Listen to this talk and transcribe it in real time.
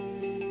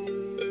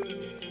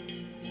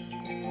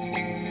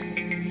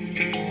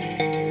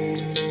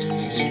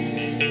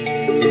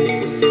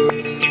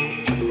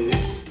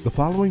The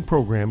following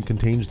program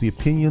contains the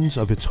opinions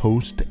of its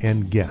host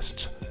and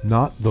guests,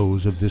 not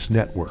those of this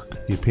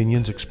network. The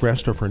opinions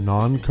expressed are for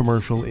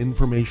non-commercial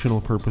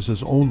informational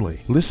purposes only.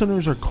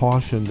 Listeners are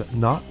cautioned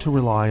not to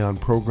rely on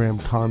program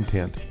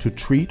content to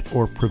treat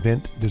or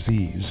prevent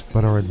disease,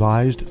 but are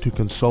advised to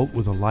consult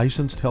with a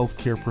licensed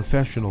healthcare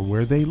professional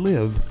where they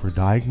live for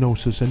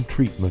diagnosis and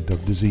treatment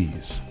of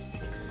disease.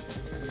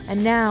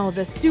 And now,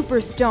 the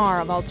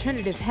superstar of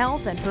alternative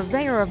health and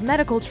purveyor of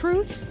medical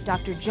truth,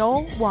 Dr.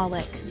 Joel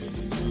Wallach.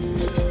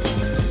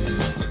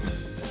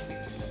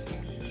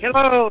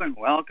 Hello and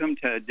welcome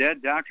to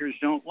Dead Doctors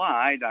Don't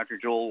Lie. Dr.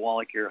 Joel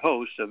Wallach, your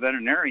host, a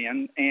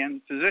veterinarian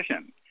and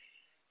physician.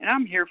 And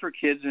I'm here for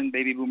kids and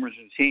baby boomers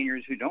and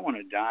seniors who don't want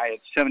to die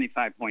at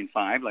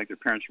 75.5 like their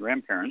parents or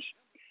grandparents.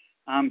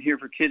 I'm here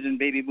for kids and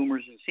baby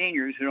boomers and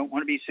seniors who don't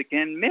want to be sick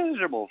and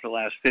miserable for the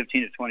last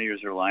 15 to 20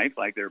 years of their life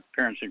like their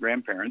parents and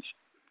grandparents.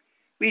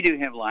 We do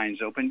have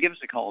lines open. Give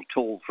us a call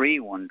toll-free,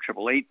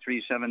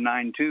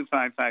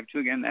 1-888-379-2552.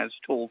 Again, that's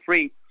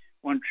toll-free,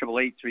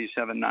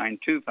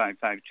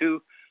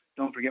 1-888-379-2552.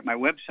 Don't forget my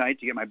website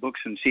to get my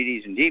books and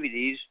CDs and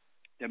DVDs,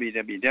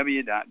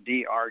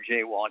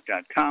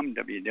 www.drjwallach.com,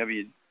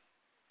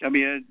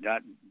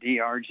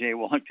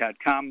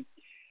 www.drjwallach.com.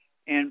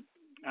 And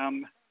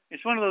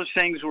it's one of those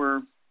things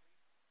where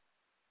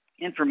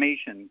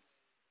information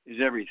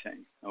is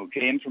everything,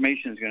 okay?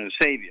 Information is going to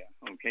save you,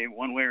 okay,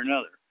 one way or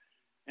another.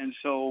 And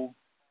so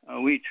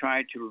we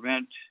try to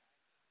prevent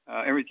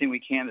everything we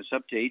can that's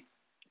update.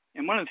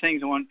 And one of the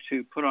things I want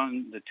to put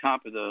on the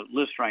top of the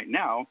list right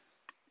now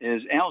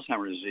is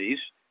Alzheimer's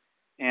disease.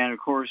 And, of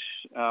course,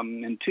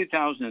 in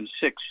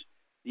 2006,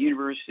 the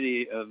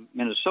University of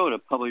Minnesota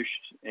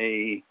published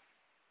a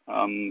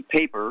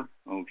paper,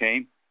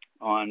 okay,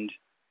 on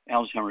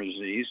Alzheimer's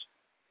disease.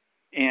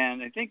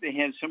 And I think they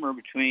had somewhere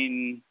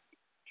between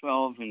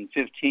 12 and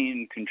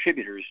 15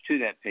 contributors to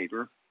that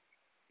paper.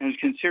 And it's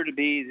considered to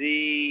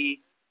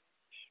be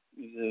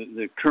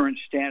the current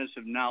status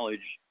of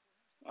knowledge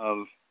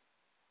of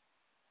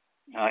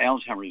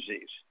Alzheimer's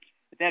disease.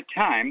 At that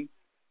time,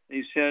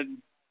 they said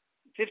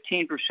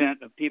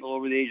 15% of people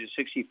over the age of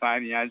 65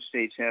 in the United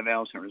States have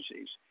Alzheimer's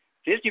disease.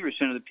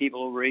 50% of the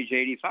people over age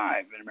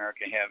 85 in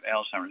America have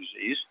Alzheimer's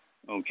disease,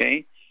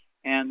 okay?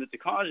 And that the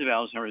cause of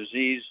Alzheimer's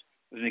disease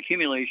was an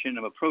accumulation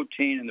of a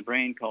protein in the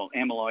brain called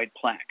amyloid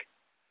plaque.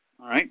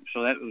 All right?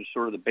 So that was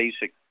sort of the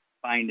basic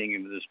finding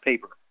of this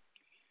paper.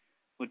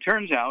 Well, it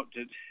turns out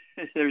that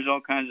there's all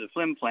kinds of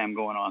flim-flam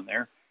going on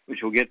there,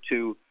 which we'll get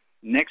to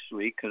next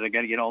week because I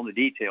got to get all the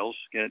details,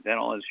 get that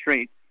all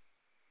straight.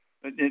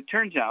 But it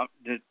turns out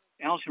that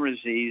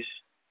Alzheimer's disease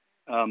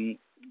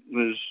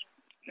was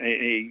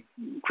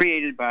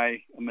created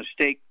by a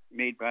mistake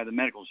made by the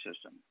medical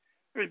system.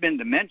 There's been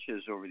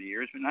dementias over the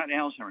years, but not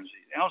Alzheimer's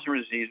disease.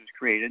 Alzheimer's disease was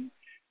created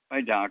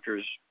by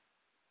doctors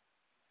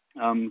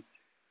when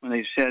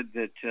they said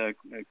that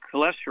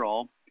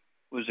cholesterol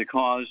was the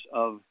cause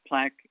of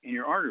plaque in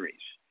your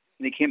arteries.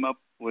 And they came up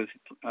with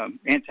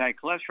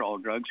anti-cholesterol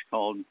drugs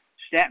called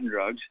statin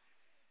drugs,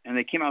 and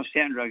they came out with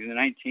statin drugs in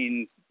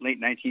the late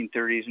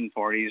 1930s and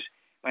 40s.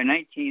 By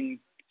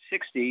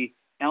 1960,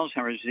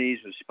 Alzheimer's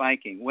disease was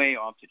spiking way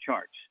off the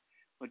charts.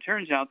 Well, it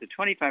turns out that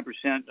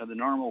 25% of the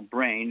normal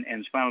brain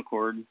and spinal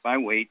cord by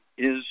weight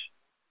is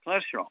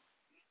cholesterol.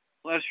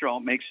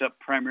 Cholesterol makes up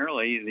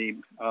primarily the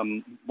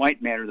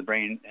white matter of the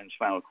brain and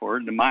spinal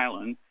cord, the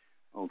myelin,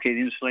 okay,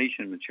 the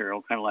insulation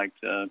material, kind of like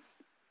the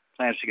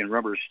plastic and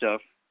rubber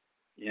stuff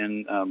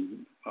in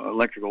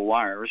electrical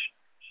wires,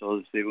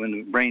 so that when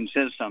the brain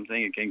says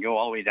something, it can go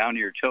all the way down to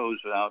your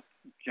toes without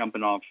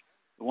jumping off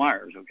the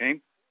wires, okay?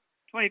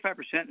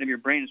 25% of your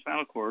brain and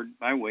spinal cord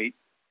by weight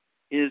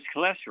is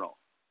cholesterol.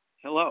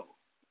 Hello,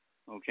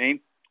 okay?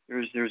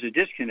 There's a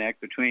disconnect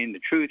between the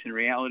truth and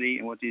reality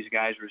and what these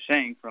guys were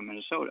saying from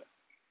Minnesota.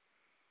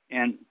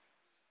 And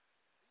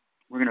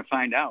we're going to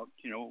find out,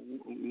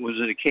 was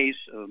it a case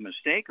of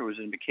mistake or was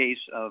it a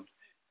case of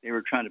they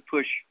were trying to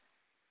push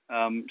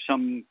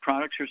some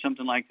products or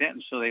something like that,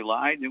 and so they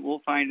lied? And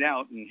we'll find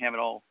out and have it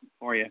all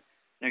for you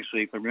next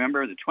week. But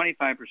remember, the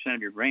 25%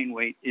 of your brain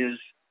weight is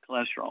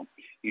cholesterol.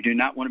 You do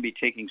not want to be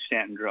taking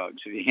statin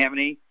drugs. If you have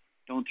any,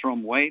 don't throw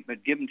them away,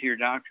 but give them to your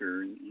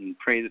doctor and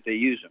pray that they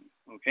use them,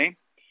 okay?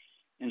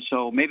 And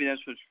so maybe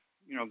that's what's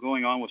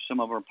going on with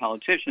some of our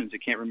politicians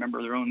that can't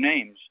remember their own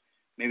names.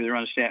 Maybe they're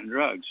on statin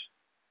drugs.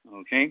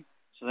 Okay,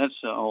 so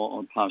that's all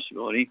a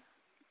possibility.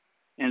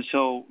 And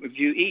so if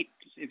you eat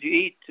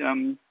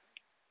 3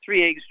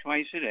 eggs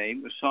twice a day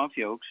with soft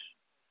yolks,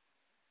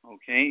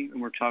 okay, and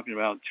we're talking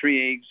about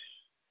 3 eggs,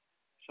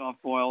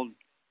 soft-boiled,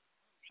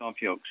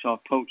 soft yolk,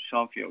 soft poached,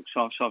 soft yolk,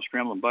 soft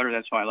scrambled in butter.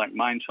 That's why I like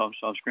mine soft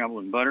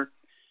scrambled in butter.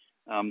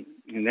 And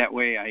that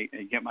way I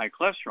get my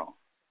cholesterol,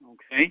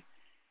 okay?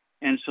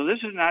 And so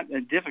this is not a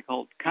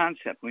difficult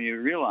concept when you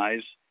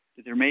realize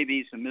that there may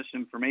be some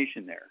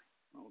misinformation there,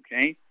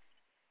 okay?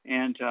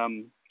 And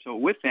so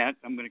with that,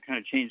 I'm going to kind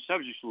of change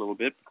subjects a little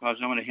bit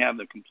because I want to have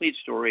the complete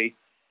story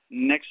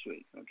next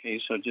week,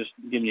 okay? So just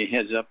giving you a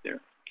heads up there.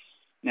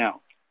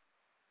 Now,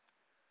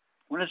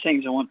 one of the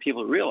things I want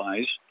people to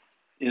realize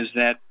is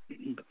that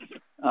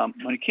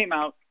when it came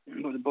out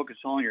with the book, It's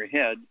All in Your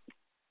Head,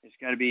 it's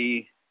got to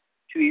be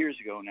 2 years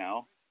ago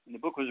now. And the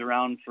book was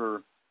around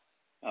for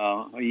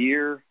a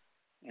year.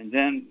 And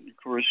then, of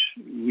course,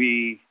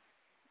 we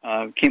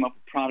came up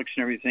with products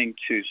and everything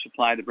to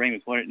supply the brain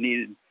with what it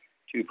needed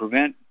to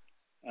prevent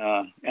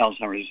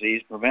Alzheimer's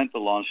disease, prevent the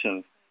loss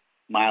of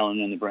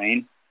myelin in the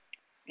brain.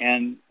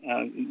 And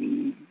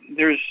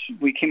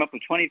we came up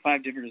with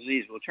 25 different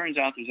diseases. Well, it turns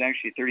out there's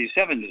actually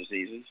 37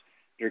 diseases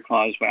that are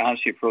caused by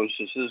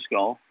osteoporosis of the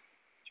skull.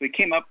 So we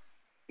came up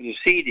with a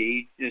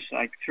CD just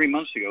like 3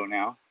 months ago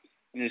now.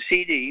 And the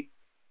CD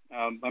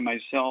by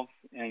myself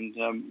and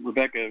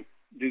Rebecca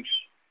Dukes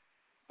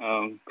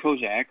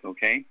Kozak,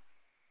 okay?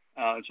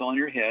 It's All in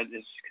Your Head.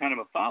 It's kind of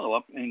a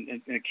follow-up and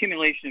an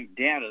accumulation of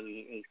data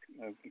that is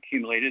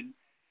accumulated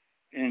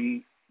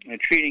in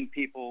treating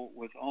people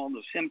with all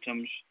the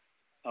symptoms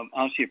of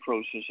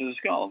osteoporosis of the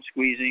skull,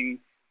 squeezing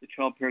the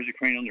 12 pairs of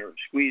cranial nerves,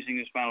 squeezing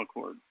the spinal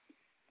cord,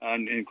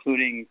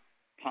 including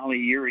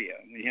polyuria.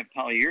 When you have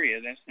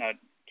polyuria, that's not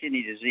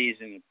kidney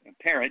disease in a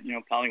parrot. You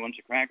know, poly wants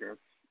a cracker.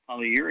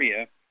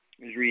 Polyuria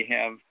is where you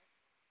have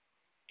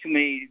too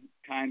many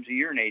times to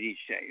urinate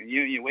each day. And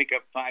you wake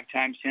up 5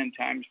 times, 10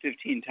 times,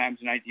 15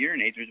 times a night to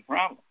urinate. There's a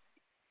problem.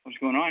 What's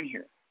going on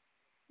here?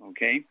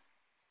 Okay?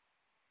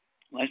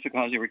 Well, that's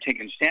because they were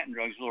taking statin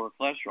drugs, lower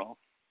cholesterol.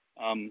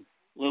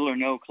 Little or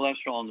no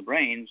cholesterol in the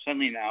brain.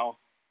 Suddenly now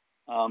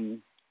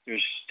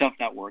there's stuff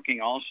not working.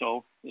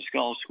 Also, the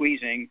skull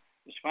squeezing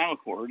the spinal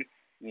cord.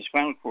 In the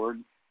spinal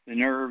cord, the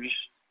nerves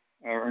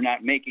are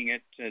not making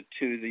it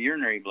to the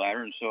urinary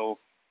bladder, and so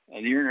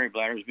the urinary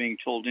bladder is being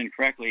told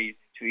incorrectly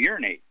to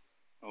urinate.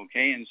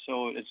 Okay, and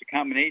so it's a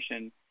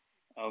combination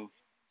of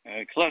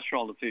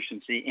cholesterol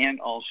deficiency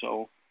and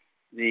also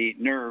the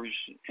nerves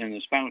in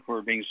the spinal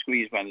cord being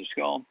squeezed by the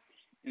skull.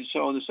 And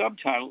so the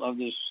subtitle of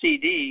this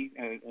CD,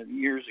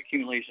 Years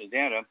Accumulation of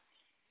Data,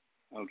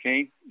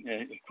 okay,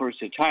 of course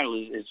the title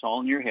is It's All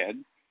in Your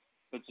Head,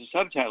 but the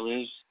subtitle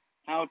is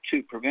How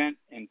to Prevent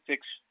and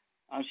Fix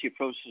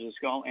Osteoporosis of the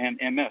Skull and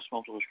MS,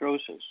 multiple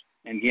sclerosis,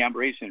 and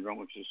Guillain-Barré syndrome,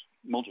 which is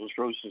multiple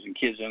sclerosis in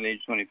kids under the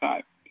age of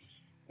 25.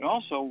 But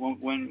also,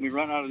 when we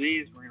run out of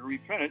these, we're going to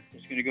reprint it.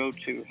 It's going to go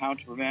to How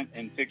to Prevent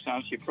and Fix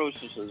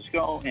Osteoporosis of the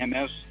Skull,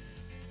 MS,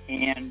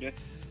 and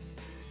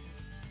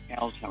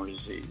Alzheimer's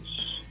disease.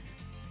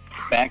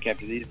 Back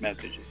after these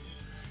messages.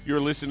 You're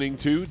listening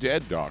to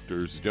Dead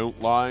Doctors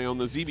Don't Lie on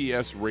the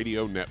ZBS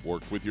Radio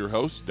Network with your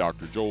host,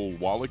 Dr. Joel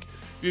Wallach.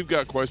 If you've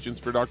got questions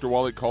for Dr.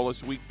 Wallach, call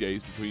us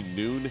weekdays between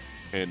noon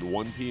and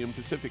 1 p.m.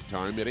 Pacific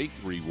Time at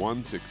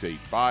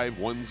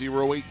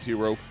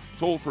 831-685-1080.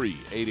 Toll free,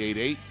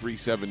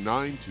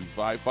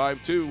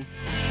 888-379-2552.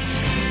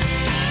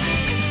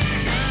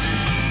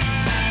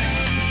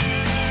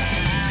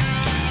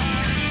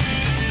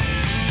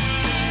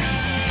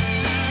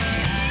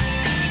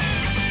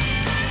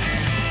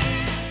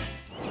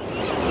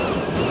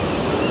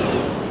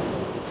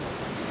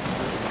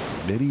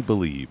 Many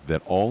believe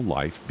that all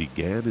life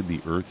began in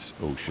the Earth's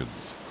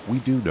oceans. We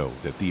do know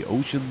that the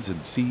oceans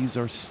and seas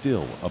are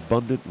still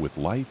abundant with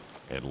life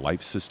and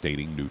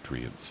life-sustaining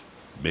nutrients.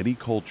 Many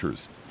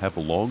cultures have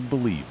long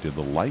believed in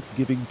the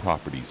life-giving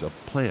properties of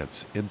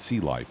plants and sea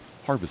life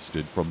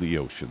harvested from the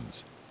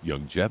oceans.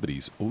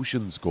 Youngevity's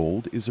Ocean's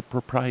Gold is a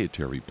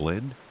proprietary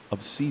blend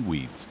of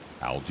seaweeds,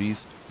 algae,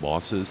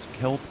 mosses,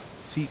 kelp,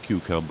 sea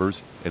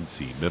cucumbers, and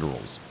sea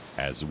minerals,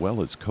 as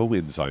well as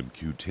coenzyme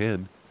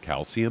Q10,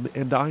 calcium,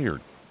 and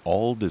iron,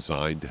 all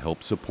designed to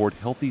help support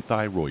healthy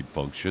thyroid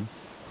function,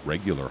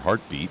 regular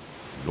heartbeat,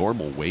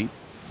 normal weight,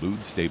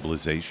 mood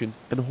stabilization,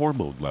 and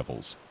hormone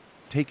levels.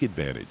 Take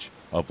advantage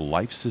of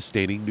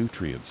life-sustaining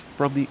nutrients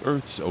from the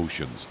Earth's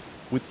oceans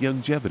with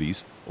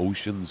Youngevity's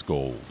Ocean's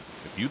Gold.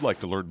 If you'd like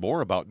to learn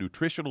more about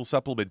nutritional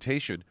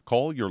supplementation,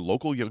 call your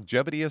local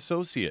Youngevity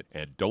associate,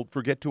 and don't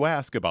forget to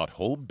ask about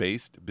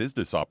home-based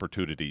business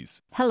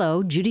opportunities.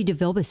 Hello, Judy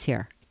DeVilbus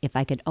here. If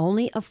I could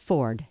only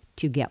afford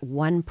to get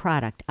one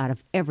product out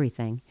of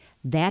everything,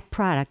 that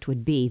product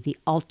would be the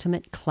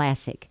Ultimate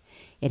Classic.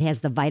 It has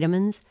the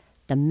vitamins,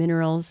 the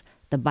minerals,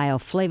 the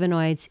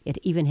bioflavonoids. It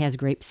even has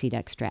grapeseed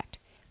extract.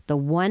 The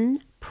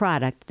one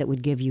product that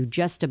would give you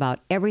just about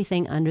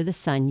everything under the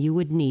sun you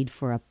would need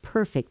for a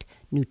perfect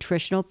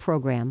nutritional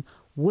program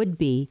would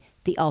be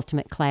the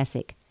Ultimate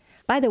Classic.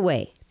 By the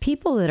way,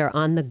 people that are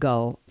on the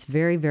go, it's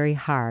very, very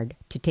hard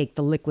to take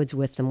the liquids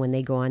with them when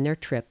they go on their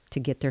trip to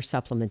get their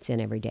supplements in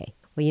every day.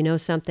 Well, you know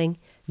something?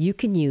 You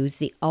can use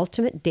the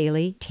Ultimate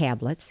Daily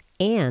tablets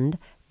and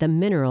the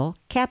mineral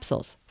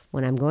capsules.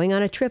 When I'm going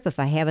on a trip, if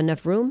I have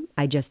enough room,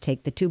 I just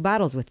take the 2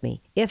 bottles with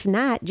me. If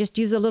not, just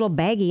use a little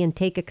baggie and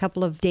take a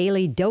couple of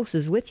daily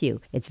doses with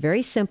you. It's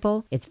very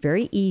simple. It's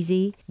very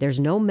easy. There's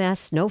no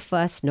mess, no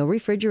fuss, no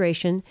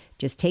refrigeration.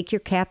 Just take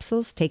your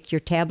capsules, take your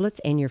tablets,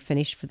 and you're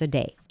finished for the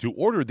day. To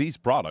order these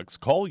products,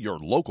 call your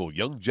local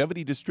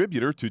Youngevity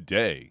distributor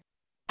today.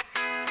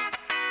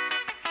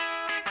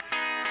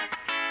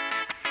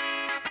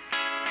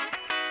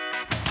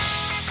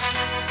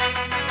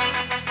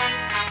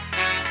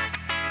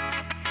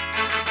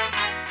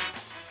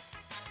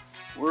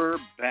 We're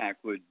back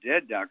with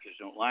Dead Doctors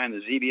Don't Lie on the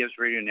ZBS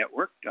Radio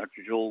Network.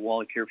 Dr. Joel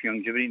Wallach here for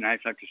Longevity. And I'd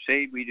like to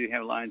say we do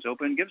have lines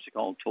open. Give us a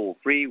call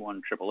toll-free,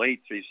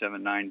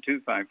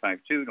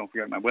 1-888-379-2552. Don't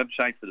forget my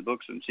website for the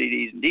books and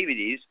CDs and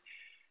DVDs,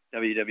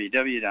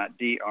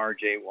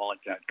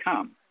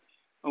 www.drjwallach.com.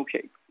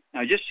 Okay,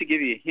 now just to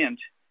give you a hint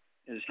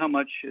is how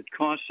much it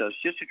costs us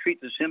just to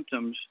treat the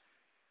symptoms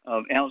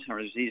of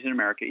Alzheimer's disease in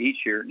America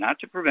each year, not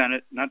to prevent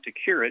it, not to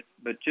cure it,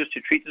 but just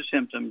to treat the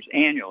symptoms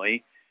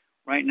annually.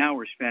 Right now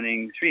we're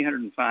spending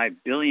 $305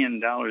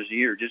 billion a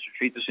year just to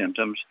treat the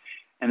symptoms,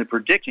 and they're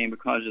predicting,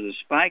 because of the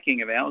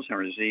spiking of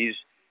Alzheimer's disease,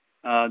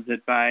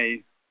 that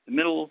by the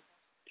middle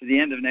to the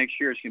end of next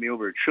year, it's going to be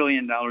over $1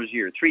 trillion a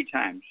year, 3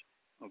 times.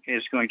 Okay,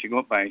 it's going to go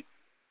up by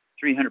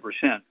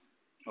 300%,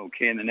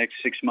 okay, in the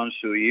next 6 months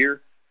to a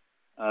year,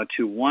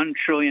 to $1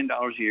 trillion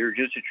a year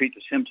just to treat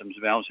the symptoms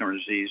of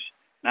Alzheimer's disease,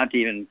 not to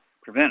even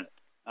prevent it.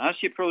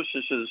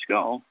 Osteoporosis of the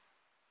skull,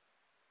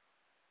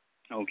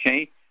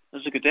 okay,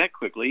 let's look at that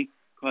quickly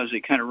because they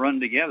kind of run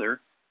together,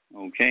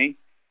 okay?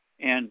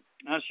 And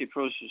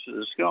osteoporosis of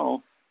the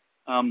skull,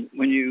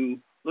 when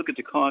you look at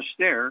the cost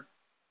there,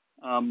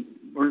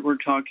 we're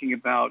talking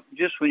about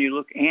just when you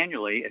look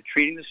annually at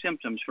treating the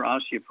symptoms for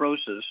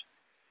osteoporosis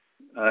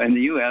in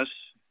the U.S.,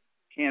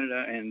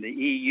 Canada, and the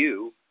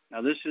EU.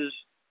 Now, this is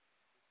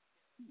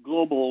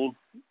global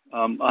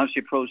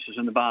osteoporosis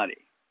in the body,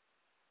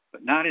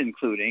 but not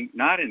including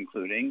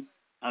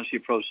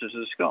osteoporosis of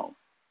the skull.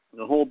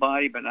 The whole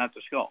body, but not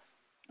the skull,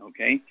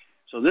 okay?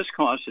 So this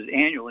cost is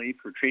annually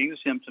for treating the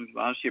symptoms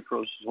of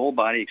osteoporosis, the whole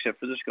body except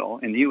for the skull,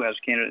 in the U.S.,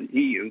 Canada, and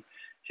EU,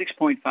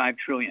 $6.5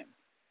 trillion.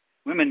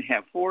 Women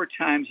have 4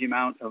 times the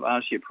amount of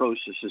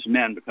osteoporosis as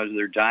men because of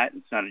their diet.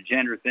 It's not a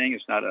gender thing.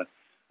 It's not a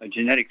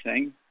genetic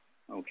thing,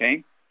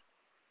 okay?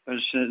 But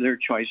it's their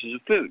choices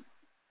of food.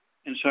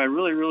 And so I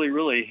really, really,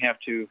 really have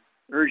to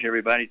urge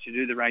everybody to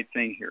do the right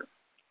thing here.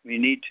 We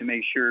need to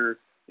make sure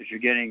that you're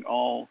getting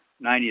all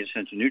 90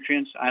 essential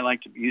nutrients. I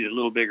like to use a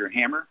little bigger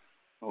hammer.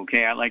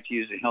 Okay, I like to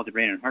use the Healthy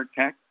Brain and Heart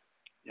Pack.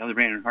 The Healthy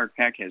Brain and Heart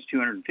Pack has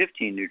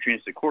 215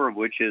 nutrients, the core of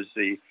which is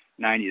the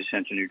 90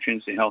 essential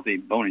nutrients, the Healthy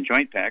Bone and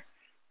Joint Pack.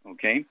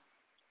 Okay,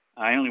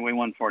 I only weigh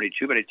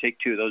 142, but I take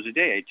 2 of those a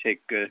day. I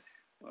take a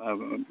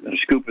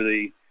scoop of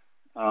the,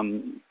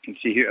 you can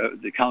see here,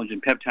 the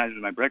collagen peptides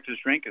with my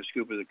breakfast drink, a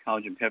scoop of the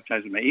collagen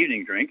peptides with my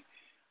evening drink.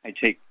 I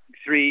take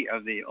 3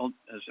 of the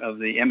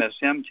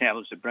MSM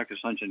tablets at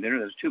breakfast, lunch, and dinner.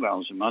 That's 2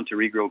 bottles a month to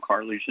regrow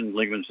cartilage and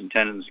ligaments and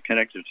tendons and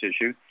connective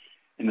tissue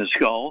in the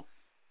skull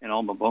and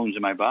all the bones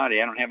in my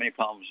body. I don't have any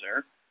problems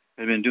there.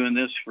 I've been doing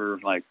this for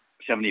like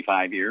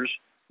 75 years.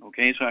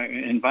 Okay, so I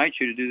invite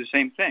you to do the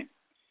same thing.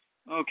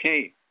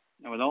 Okay,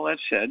 now with all that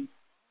said,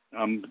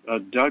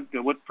 Doug,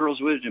 what pearls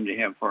of wisdom do you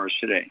have for us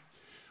today?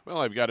 Well,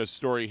 I've got a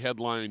story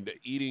headlined,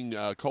 Eating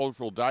a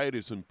Colorful Diet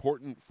is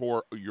Important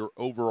for Your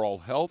Overall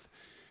Health.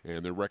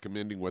 And they're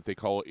recommending what they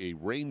call a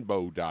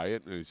rainbow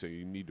diet. And they say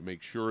you need to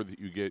make sure that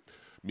you get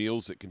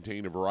meals that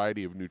contain a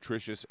variety of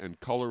nutritious and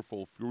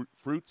colorful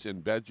fruits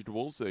and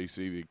vegetables. They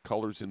say the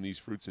colors in these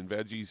fruits and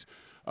veggies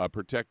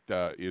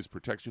is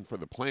protection for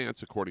the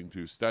plants. According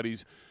to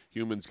studies,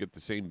 humans get the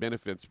same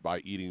benefits by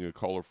eating a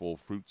colorful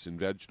fruits and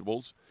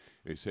vegetables.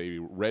 They say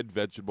red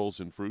vegetables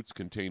and fruits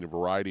contain a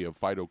variety of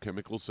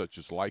phytochemicals such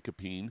as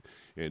lycopene,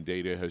 and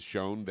data has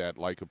shown that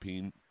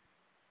lycopene,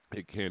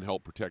 it can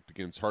help protect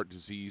against heart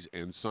disease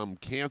and some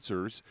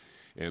cancers.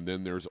 And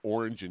then there's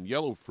orange and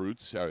yellow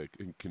fruits. It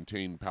can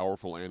contain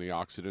powerful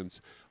antioxidants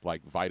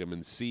like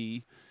vitamin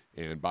C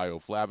and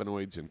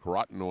bioflavonoids and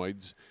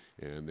carotenoids.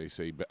 And they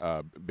say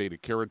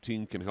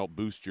beta-carotene can help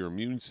boost your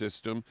immune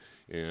system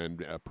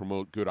and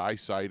promote good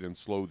eyesight and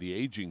slow the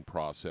aging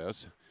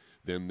process.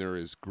 Then there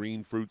is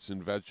green fruits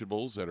and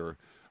vegetables that are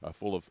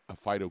full of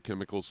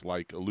phytochemicals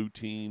like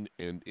lutein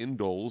and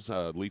indoles.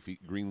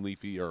 Green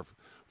leafy are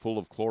full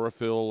of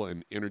chlorophyll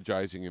and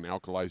energizing and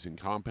alkalizing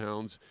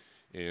compounds.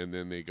 And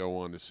then they go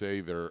on to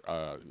say their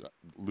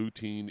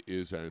lutein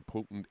is a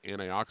potent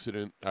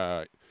antioxidant,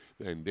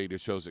 and data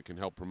shows it can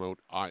help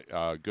promote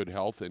good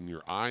health in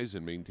your eyes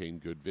and maintain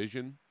good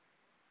vision.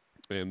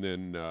 And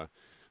then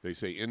they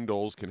say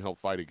indoles can help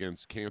fight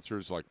against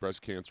cancers like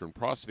breast cancer and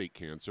prostate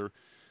cancer.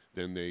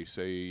 Then they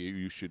say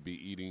you should be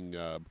eating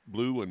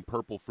blue and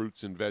purple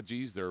fruits and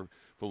veggies. They're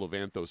full of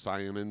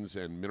anthocyanins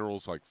and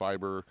minerals like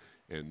fiber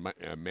and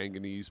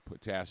manganese,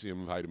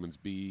 potassium, vitamins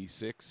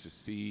B6,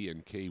 C,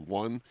 and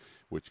K1,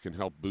 which can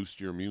help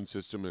boost your immune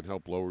system and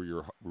help lower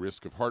your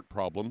risk of heart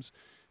problems.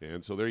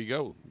 And so there you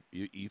go.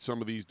 Eat some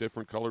of these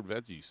different colored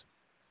veggies.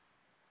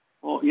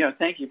 Well, yeah,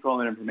 thank you for all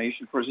that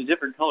information. Of course, the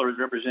different colors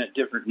represent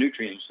different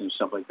nutrients and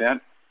stuff like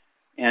that.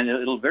 And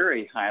it'll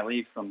vary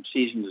highly from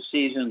season to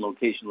season,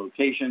 location to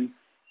location.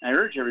 And I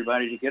urge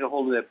everybody to get a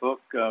hold of that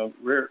book,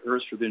 Rare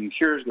Earths Forbidden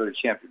Cures. Go to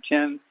Chapter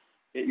 10.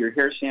 Get your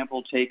hair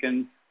sample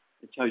taken.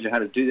 It tells you how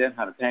to do that,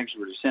 how to package it,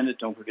 where to send it.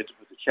 Don't forget to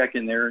put the check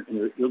in there.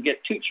 And you'll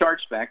get 2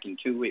 charts back in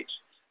 2 weeks.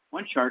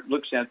 One chart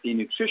looks at the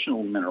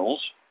nutritional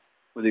minerals,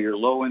 whether you're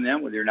low in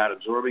them, whether you're not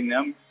absorbing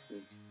them,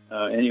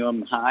 any of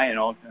them high,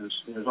 and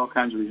there's all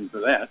kinds of reasons for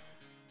that.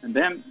 And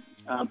then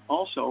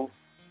also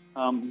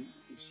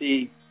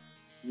see,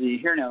 the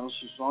hair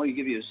analysis will only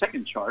give you a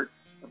second chart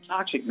of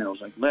toxic metals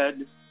like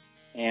lead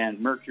and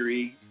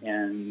mercury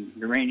and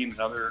uranium and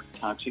other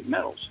toxic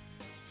metals.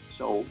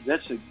 So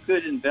that's a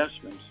good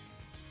investment.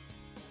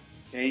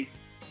 Okay,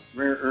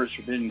 Rare Earths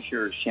Forbidden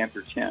Cures,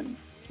 Chapter 10.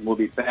 And we'll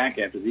be back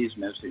after these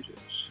messages.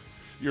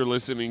 You're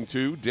listening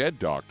to Dead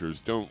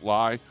Doctors Don't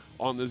Lie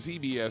on the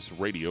ZBS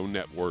Radio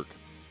Network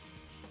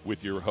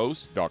with your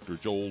host, Dr.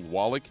 Joel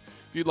Wallach.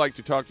 If you'd like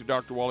to talk to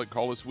Dr. Wallach,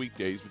 call us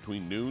weekdays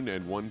between noon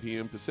and 1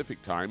 p.m. Pacific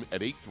Time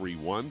at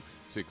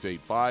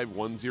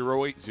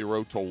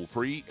 831-685-1080, toll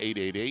free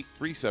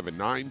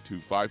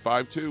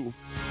 888-379-2552.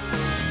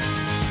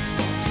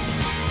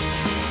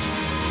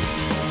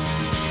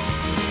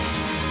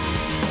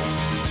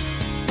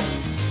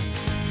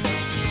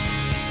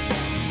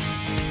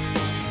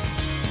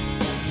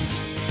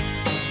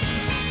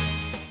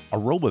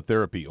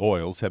 Aromatherapy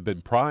oils have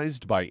been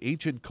prized by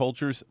ancient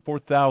cultures for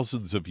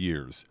thousands of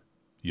years.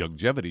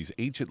 Youngevity's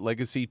ancient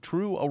legacy,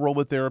 True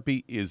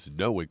Aromatherapy, is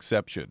no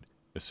exception.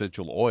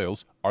 Essential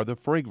oils are the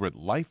fragrant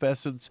life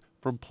essence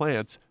from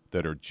plants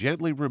that are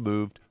gently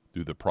removed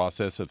through the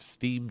process of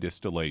steam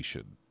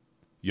distillation.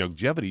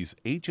 Youngevity's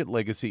ancient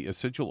legacy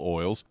essential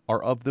oils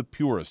are of the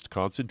purest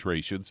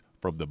concentrations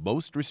from the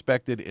most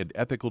respected and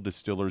ethical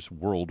distillers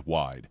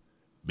worldwide.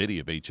 Many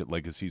of Ancient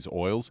Legacy's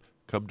oils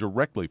come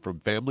directly from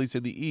families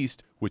in the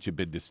East which have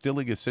been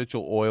distilling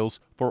essential oils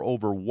for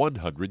over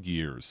 100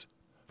 years.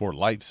 For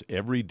life's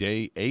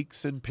everyday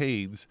aches and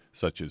pains,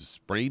 such as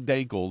sprained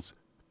ankles,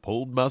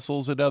 pulled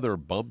muscles, and other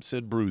bumps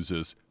and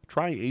bruises,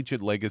 try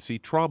Ancient Legacy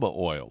Trauma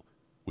Oil,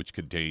 which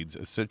contains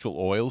essential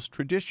oils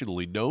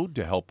traditionally known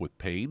to help with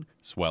pain,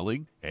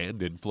 swelling,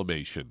 and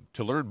inflammation.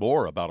 To learn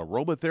more about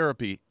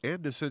aromatherapy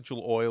and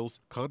essential oils,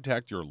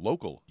 contact your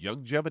local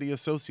Youngevity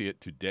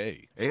associate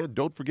today. And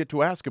don't forget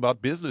to ask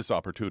about business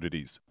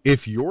opportunities.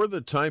 If you're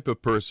the type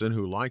of person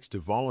who likes to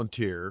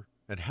volunteer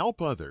and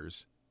help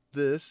others,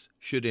 this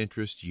should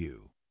interest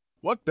you.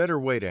 What better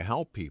way to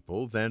help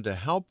people than to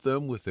help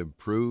them with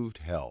improved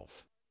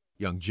health?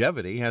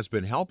 Youngevity has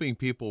been helping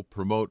people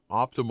promote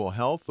optimal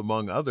health,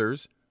 among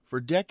others,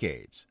 for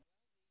decades.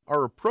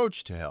 Our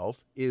approach to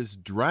health is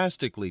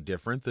drastically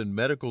different than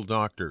medical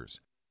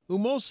doctors, who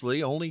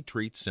mostly only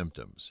treat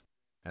symptoms.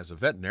 As a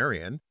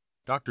veterinarian,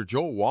 Dr.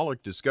 Joel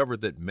Wallach discovered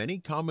that many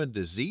common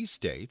disease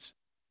states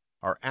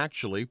are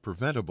actually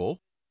preventable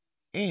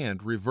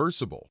and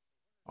reversible.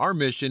 Our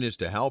mission is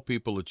to help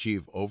people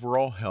achieve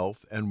overall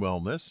health and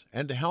wellness,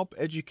 and to help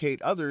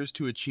educate others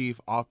to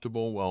achieve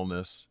optimal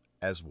wellness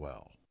as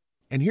well.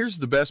 And here's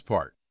the best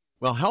part.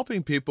 While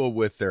helping people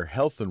with their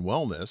health and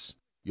wellness,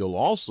 you'll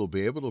also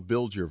be able to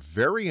build your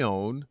very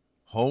own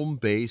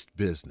home-based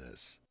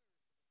business.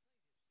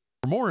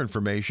 For more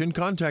information,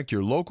 contact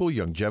your local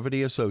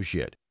Youngevity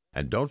associate.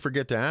 And don't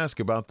forget to ask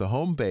about the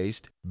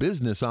home-based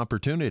business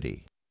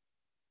opportunity.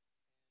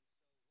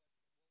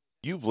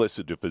 You've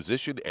listened to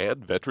physician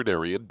and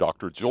veterinarian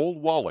Dr. Joel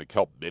Wallach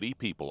help many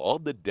people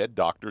on the Dead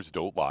Doctors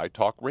Don't Lie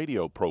talk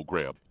radio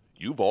program.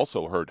 You've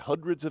also heard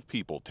hundreds of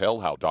people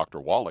tell how Dr.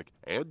 Wallach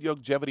and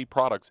Youngevity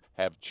products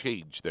have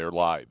changed their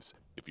lives.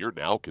 If you're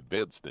now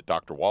convinced that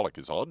Dr. Wallach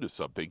is onto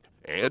something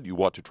and you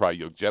want to try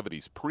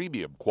Youngevity's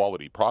premium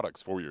quality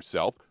products for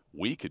yourself,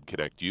 we can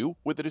connect you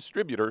with a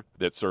distributor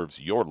that serves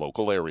your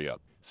local area.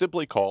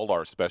 Simply call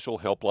our special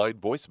helpline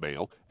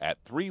voicemail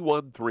at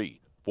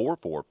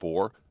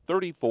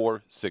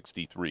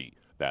 313-444-3463.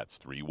 That's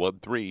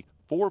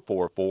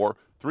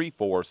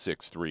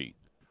 313-444-3463.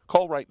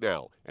 Call right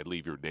now and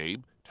leave your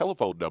name,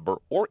 telephone number,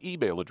 or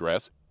email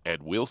address,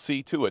 and we'll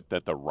see to it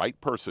that the right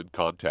person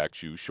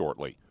contacts you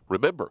shortly.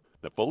 Remember,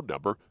 the phone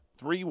number,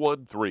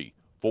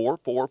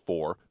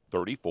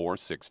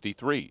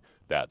 313-444-3463.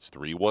 That's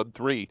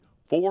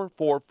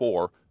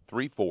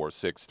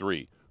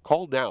 313-444-3463.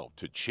 Call now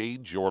to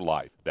change your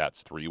life.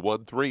 That's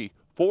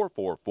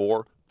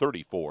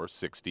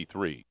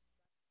 313-444-3463.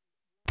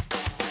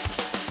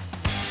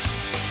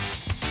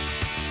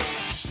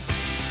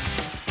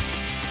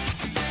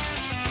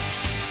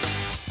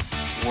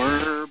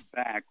 We're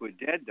back with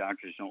Dead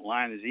Doctors Don't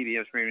Lie on the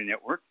ZBS Radio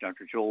Network.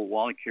 Dr. Joel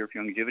Wallach here for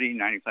Youngevity,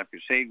 95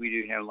 Crusade. We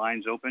do have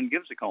lines open.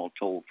 Give us a call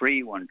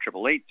toll-free,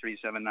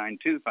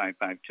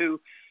 1-888-379-2552.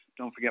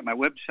 Don't forget my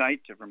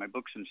website for my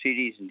books and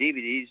CDs and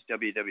DVDs,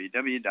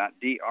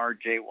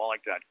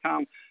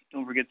 www.drjwallach.com.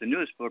 Don't forget the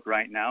newest book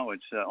right now.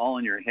 It's All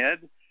in Your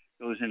Head.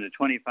 Goes into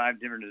 25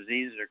 different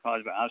diseases that are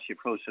caused by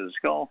osteoporosis of the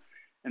skull.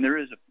 And there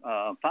is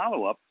a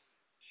follow-up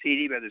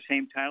CD by the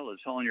same title.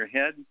 It's All in Your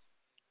Head,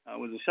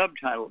 with a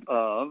subtitle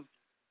of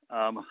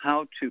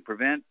How to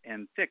Prevent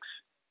and Fix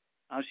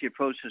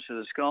Osteoporosis of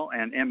the Skull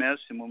and MS.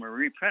 And when we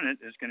reprint it,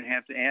 we're going to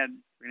have to add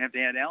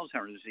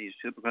Alzheimer's disease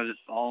to it because it's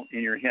all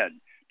in your head.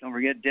 Don't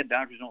forget Dead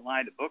Doctors Don't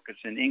Lie, the book. It's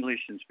in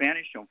English and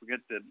Spanish. Don't forget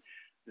the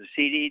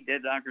CD,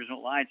 Dead Doctors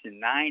Don't Lie. It's in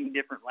 9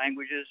 different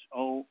languages.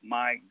 Oh,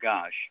 my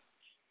gosh.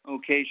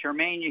 Okay,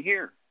 Charmaine, you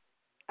here?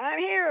 I'm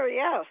here,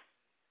 yes.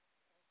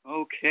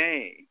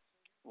 Okay.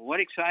 Well,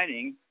 what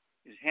exciting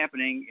is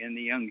happening in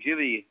the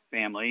Youngevity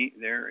family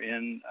there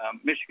in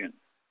Michigan?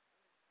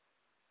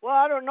 Well,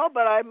 I don't know,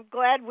 but I'm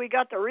glad we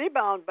got the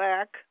Rebound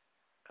back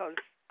because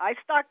I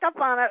stocked up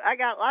on it. I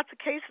got lots of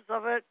cases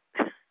of it.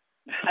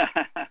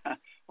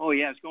 Oh,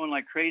 yeah, it's going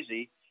like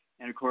crazy.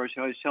 And, of course,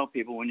 I always tell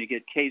people when you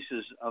get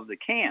cases of the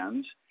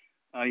cans,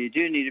 you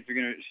do need, if you're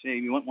going to say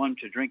you want one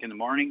to drink in the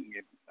morning,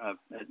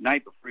 at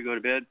night before you go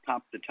to bed,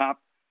 pop the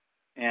top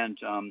and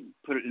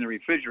put it in the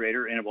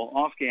refrigerator, and it will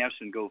off-gas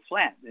and go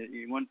flat.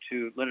 You want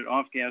to let it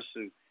off-gas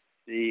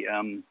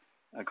the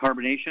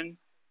carbonation,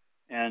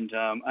 and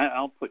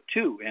I'll put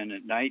 2 in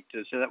at night,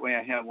 so that way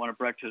I have one at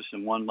breakfast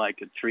and one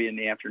like at 3 in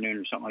the afternoon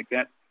or something like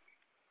that.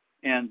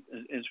 And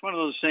it's one of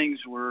those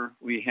things where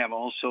we have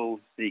also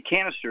the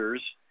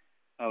canisters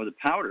of the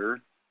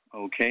powder,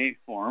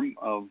 form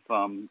of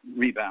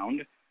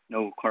Rebound,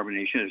 no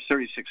carbonation. There's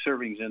 36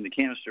 servings in the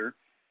canister.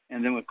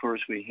 And then, of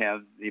course, we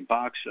have the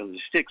box of the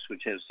sticks,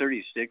 which has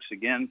 30 sticks.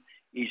 Again,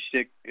 each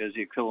stick is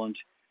the equivalent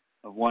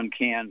of 1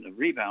 can of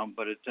Rebound,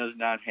 but it does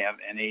not have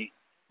any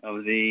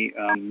of the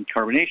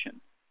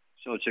carbonation.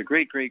 So it's a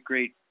great, great,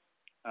 great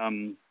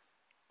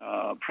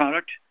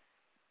product.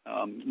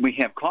 We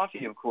have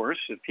coffee, of course,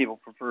 if people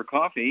prefer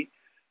coffee.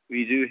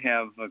 We do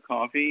have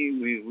coffee.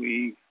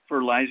 We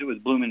fertilize it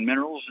with Bloomin'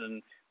 Minerals,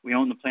 and we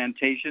own the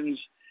plantations,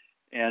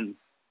 and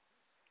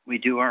we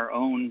do our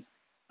own,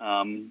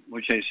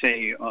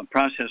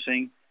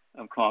 processing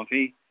of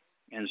coffee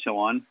and so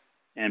on,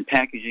 and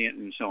packaging it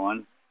and so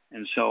on.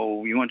 And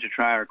so you want to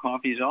try our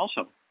coffees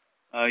also.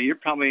 You're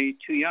probably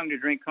too young to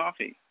drink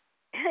coffee.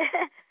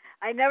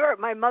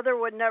 My mother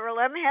would never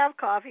let me have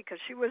coffee because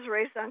she was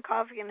raised on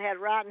coffee and had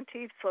rotten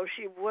teeth, so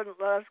she wouldn't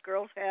let us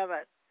girls have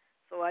it.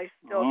 So I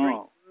still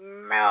drink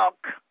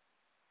milk.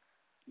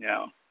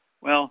 Yeah.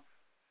 Well,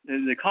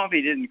 the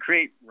coffee didn't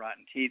create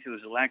rotten teeth. It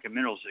was a lack of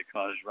minerals that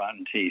caused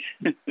rotten teeth.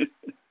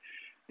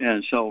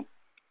 And so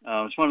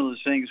it's one of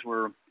those things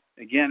where,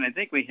 again, I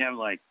think we have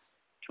like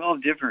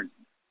 12 different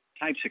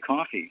types of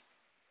coffee.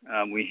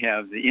 We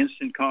have the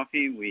instant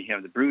coffee. We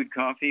have the brewed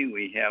coffee.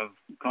 We have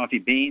coffee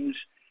beans.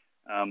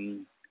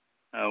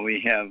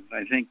 We have,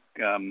 I think,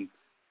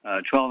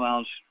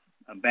 12-ounce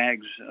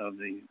bags of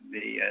the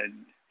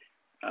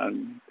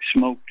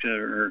smoked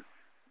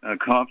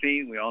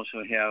coffee. We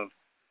also have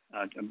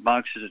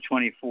boxes of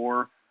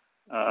 24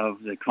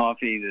 of the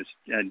coffee that's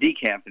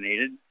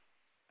decaffeinated,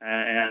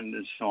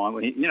 and so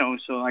on.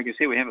 So like I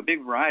say, we have a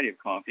big variety of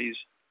coffees.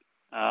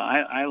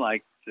 I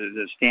like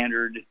the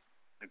standard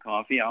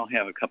coffee. I'll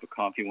have a cup of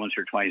coffee once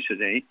or twice a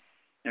day.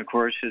 And, of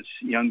course, it's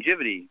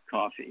Youngevity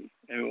coffee.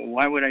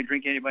 Why would I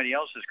drink anybody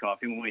else's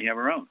coffee when we have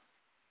our own?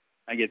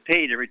 I get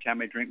paid every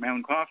time I drink my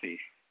own coffee.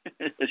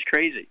 It's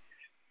crazy.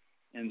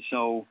 And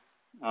so,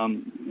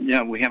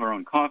 we have our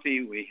own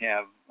coffee. We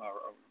have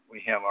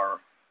our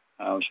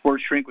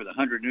sports drink with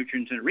 100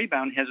 nutrients in it.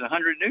 Rebound has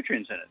 100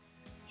 nutrients in it,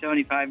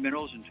 75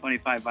 minerals and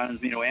 25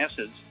 amino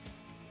acids.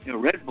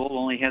 Red Bull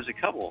only has a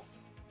couple.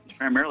 It's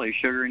primarily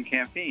sugar and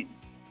caffeine.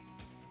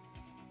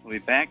 We'll be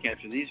back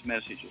after these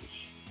messages.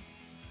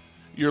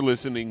 You're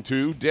listening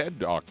to Dead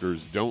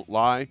Doctors Don't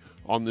Lie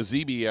on the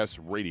ZBS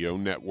Radio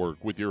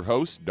Network with your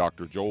host,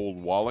 Dr. Joel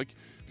Wallach.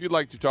 If you'd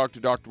like to talk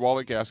to Dr.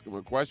 Wallach, ask him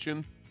a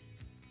question,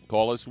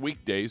 call us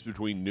weekdays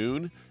between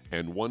noon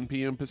and 1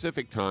 p.m.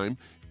 Pacific Time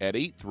at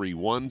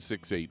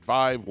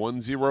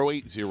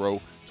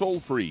 831-685-1080,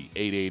 toll free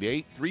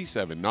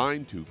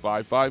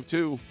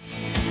 888-379-2552.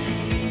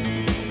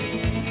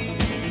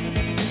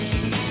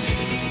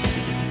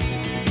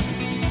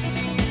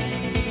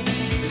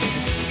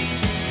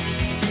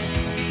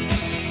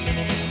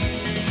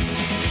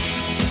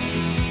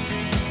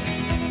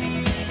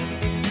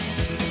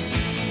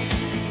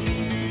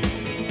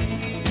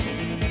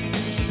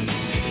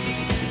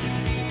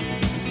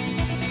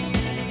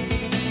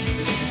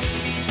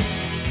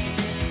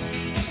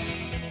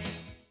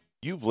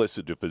 You've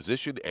listened to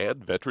physician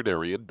and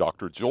veterinarian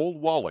Dr. Joel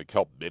Wallach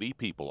help many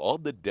people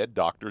on the Dead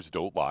Doctors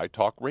Don't Lie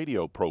talk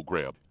radio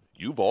program.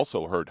 You've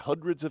also heard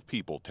hundreds of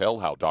people tell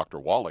how Dr.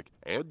 Wallach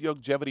and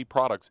Youngevity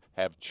products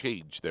have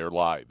changed their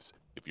lives.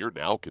 If you're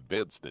now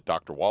convinced that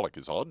Dr. Wallach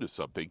is onto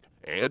something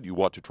and you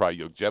want to try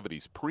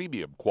Youngevity's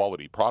premium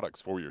quality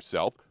products for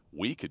yourself,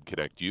 we can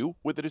connect you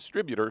with a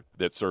distributor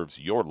that serves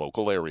your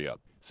local area.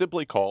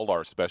 Simply call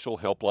our special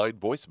helpline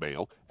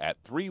voicemail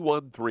at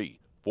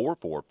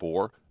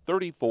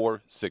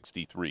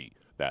 313-444-3463.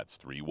 That's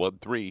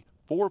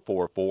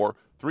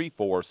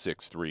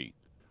 313-444-3463.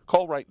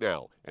 Call right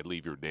now and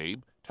leave your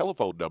name,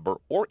 telephone number,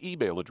 or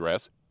email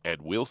address,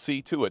 and we'll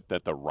see to it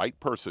that the right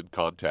person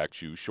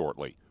contacts you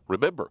shortly.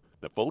 Remember,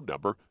 the phone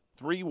number,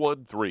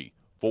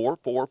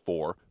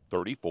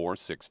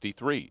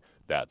 313-444-3463.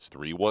 That's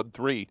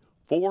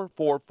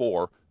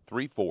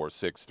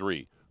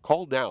 313-444-3463.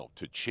 Call now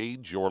to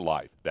change your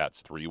life.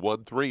 That's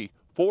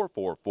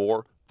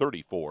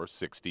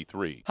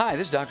 313-444-3463. Hi,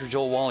 this is Dr.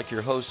 Joel Wallach,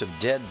 your host of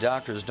Dead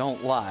Doctors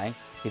Don't Lie.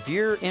 If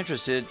you're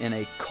interested in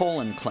a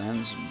colon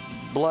cleanse,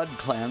 blood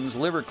cleanse,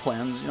 liver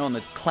cleanse, in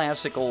the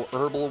classical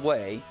herbal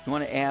way, you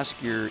want to ask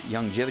your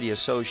Youngevity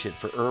associate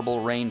for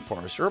Herbal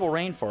Rainforest. Herbal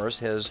Rainforest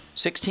has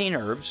 16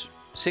 herbs,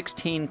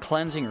 16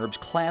 cleansing herbs,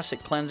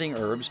 classic cleansing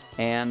herbs,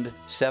 and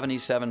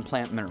 77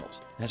 plant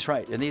minerals. That's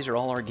right, and these are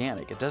all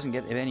organic. It doesn't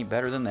get any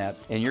better than that.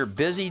 In your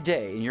busy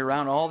day, and you're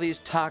around all these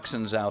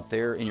toxins out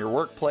there in your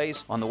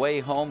workplace, on the way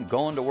home,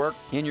 going to work,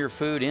 in your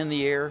food, in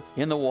the air,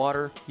 in the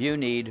water, you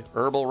need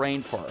Herbal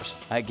Rainforest.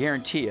 I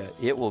guarantee you,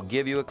 it will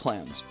give you a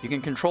cleanse. You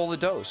can control the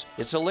dose.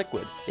 It's a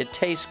liquid. It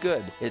tastes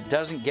good. It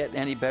doesn't get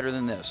any better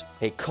than this.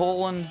 A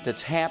colon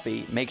that's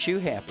happy makes you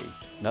happy.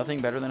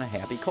 Nothing better than a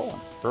happy colon.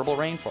 Herbal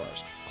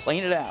Rainforest.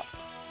 Clean it out.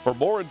 For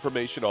more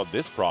information on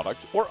this product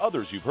or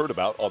others you've heard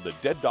about on the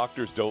Dead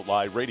Doctors Don't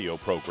Lie radio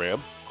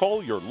program,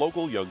 call your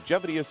local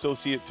Youngevity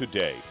associate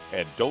today.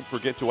 And don't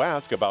forget to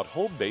ask about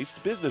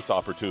home-based business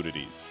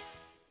opportunities.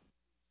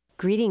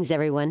 Greetings,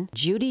 everyone.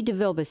 Judy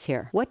DeVilbus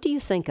here. What do you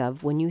think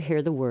of when you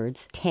hear the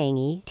words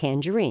tangy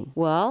tangerine?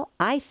 Well,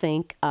 I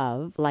think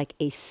of like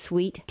a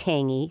sweet,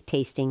 tangy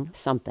tasting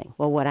something.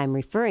 Well, what I'm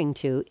referring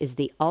to is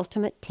the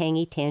Ultimate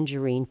Tangy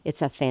Tangerine.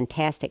 It's a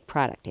fantastic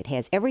product. It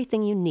has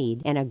everything you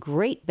need, and a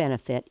great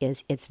benefit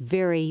is it's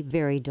very,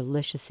 very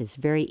delicious. It's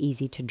very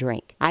easy to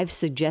drink. I've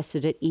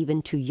suggested it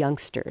even to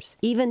youngsters.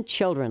 Even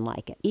children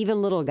like it.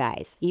 Even little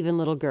guys. Even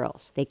little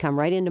girls. They come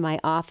right into my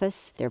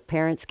office. Their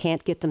parents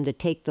can't get them to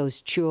take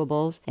those chewable,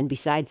 and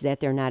besides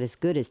that, they're not as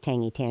good as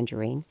Tangy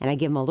Tangerine. And I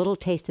give them a little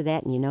taste of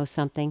that, and you know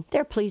something?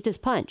 They're pleased as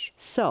punch.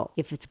 So,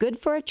 if it's good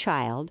for a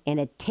child and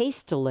it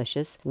tastes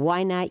delicious,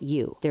 why not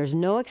you? There's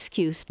no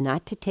excuse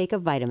not to take a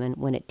vitamin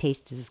when it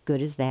tastes as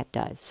good as that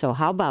does. So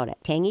how about it?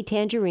 Tangy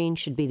Tangerine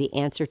should be the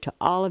answer to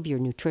all of your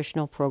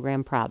nutritional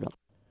program problems.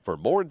 For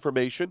more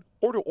information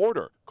or to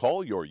order,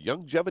 call your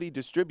Youngevity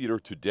distributor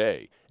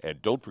today.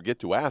 And don't forget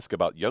to ask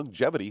about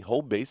Youngevity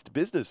home-based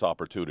business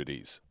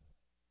opportunities.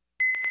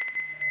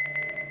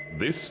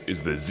 This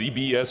is the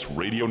ZBS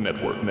Radio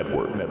Network.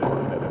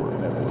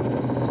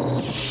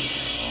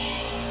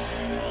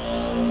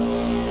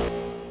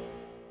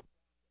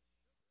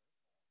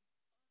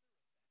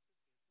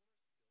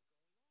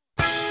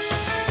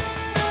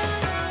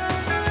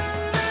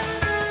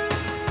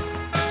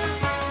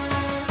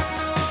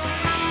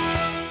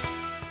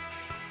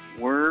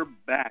 We're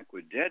back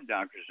with Dead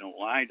Doctors Don't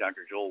Lie.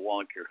 Dr. Joel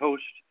Wallach, your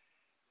host.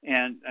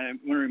 And I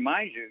want to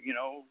remind you,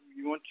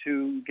 you want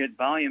to get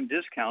volume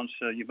discounts.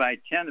 You buy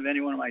 10 of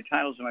any one of my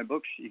titles in my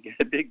books, you get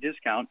a big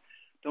discount.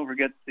 Don't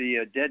forget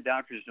the Dead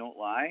Doctors Don't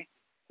Lie,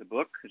 the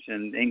book. It's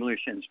in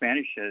English and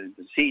Spanish,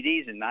 the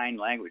CDs in 9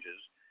 languages.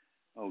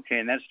 Okay,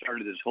 and that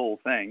started this whole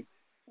thing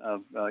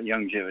of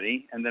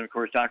Youngevity. And then, of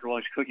course, Dr.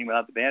 Wallach's Cooking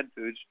Without the Bad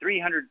Foods,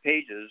 300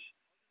 pages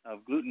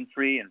of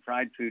gluten-free and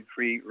fried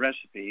food-free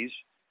recipes.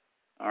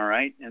 All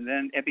right, and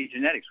then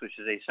Epigenetics, which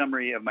is a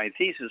summary of my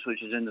thesis,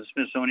 which is in the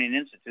Smithsonian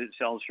Institute,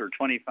 sells for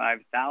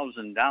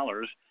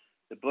 $25,000.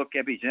 The book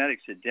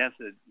Epigenetics, The Death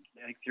of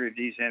the Theory of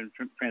Disease and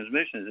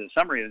Transmission, is a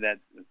summary of that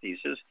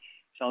thesis,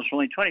 sells for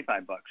only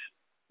 $25.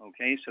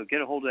 Okay, so get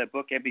a hold of that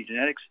book,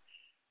 Epigenetics.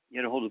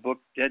 Get a hold of the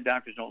book Dead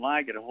Doctors Don't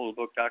Lie. Get a hold of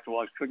the book Dr.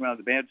 Wallach's Cooking Without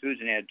the Bad Foods,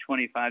 and add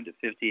 25 to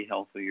 50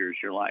 healthful years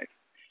to your life.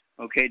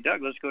 Okay,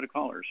 Doug, let's go to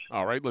callers.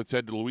 All right, let's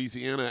head to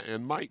Louisiana.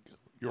 And Mike,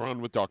 you're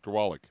on with Dr.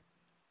 Wallach.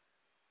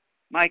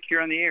 Mike,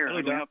 you're on the air. Hello,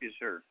 How can I Doc. help you,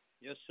 sir?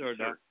 Yes, sir,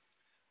 Doc.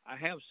 I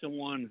have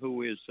someone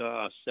who is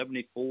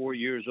 74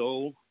 years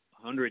old,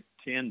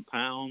 110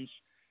 pounds,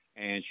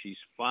 and she's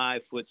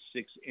 5'6"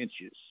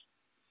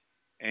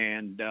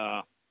 And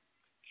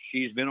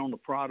she's been on the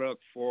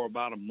product for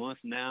about a month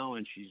now,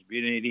 and she's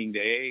been eating the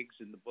eggs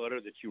and the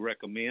butter that you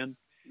recommend.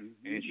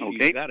 Mm-hmm. And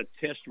she's got a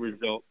test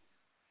result.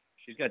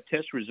 She's got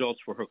test results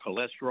for her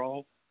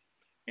cholesterol,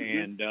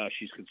 and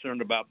she's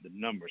concerned about the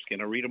numbers. Can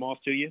I read them off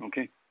to you?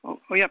 Okay. Oh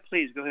yeah,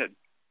 please, go ahead.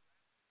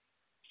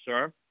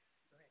 Sir?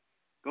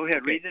 Go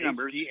ahead, read the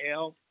numbers.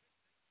 HDL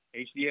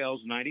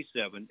is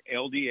 97,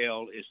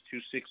 LDL is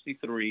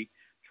 263,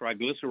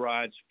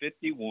 triglycerides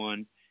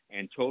 51,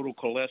 and total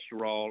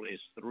cholesterol is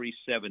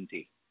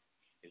 370.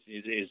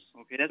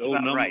 Okay, that's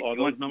about right. Are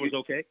those numbers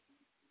okay?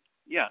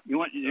 Yeah,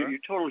 your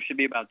total should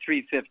be about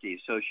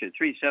 350, so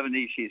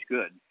 370, she's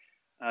good.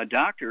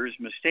 Doctors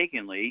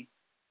mistakenly,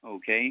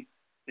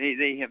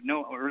 they have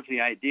no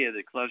earthly idea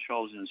that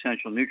cholesterol is an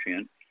essential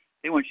nutrient.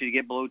 They want you to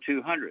get below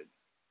 200.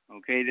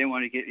 Okay, they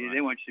want you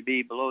to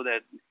be below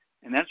that,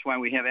 and that's why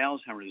we have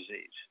Alzheimer's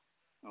disease.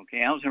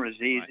 Okay, Alzheimer's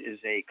disease is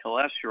a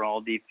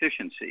cholesterol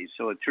deficiency.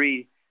 So at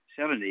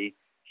 370,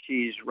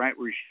 she's right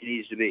where she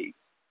needs to be.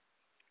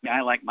 Yeah,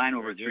 I like mine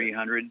over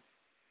 300.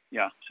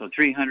 Yeah, so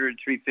 300,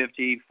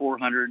 350,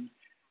 400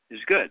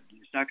 is good.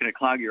 It's not going to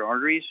clog your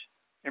arteries.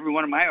 Every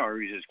one of my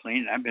arteries is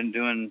clean. I've been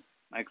doing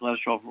my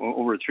cholesterol for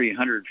over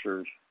 300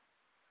 for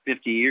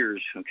 50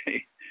 years,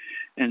 okay?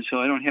 And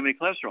so I don't have any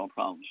cholesterol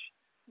problems.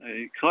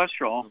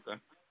 Cholesterol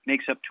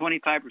makes up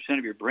 25%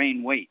 of your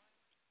brain weight.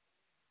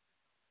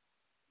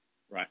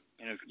 Right.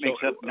 And it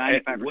makes up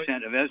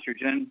 95% of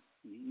estrogen,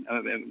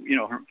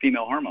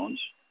 female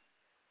hormones.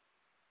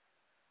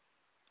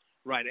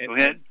 Right. Go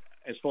ahead.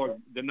 As far as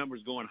the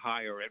numbers going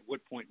higher, at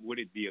what point would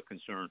it be a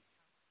concern?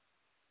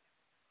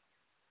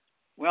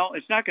 Well,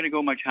 it's not going to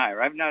go much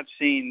higher. I've not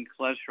seen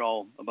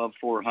cholesterol above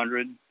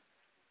 400.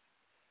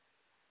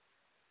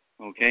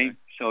 Okay,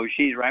 So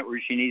she's right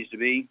where she needs to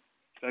be,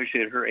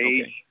 especially at her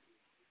age. Okay.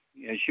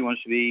 Yeah, she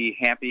wants to be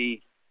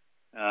happy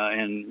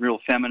and real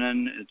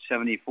feminine at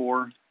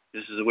 74.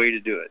 This is the way to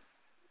do it.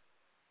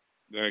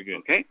 Very good.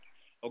 Okay.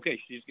 Okay,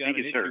 she's got Thank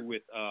an you, issue sir.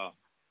 with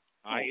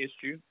eye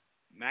issue,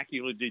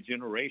 macular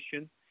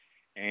degeneration,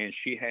 and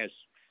she has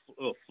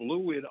a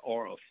fluid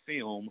or a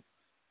film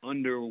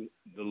under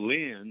the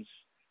lens,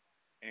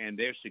 and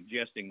they're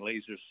suggesting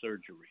laser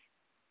surgery.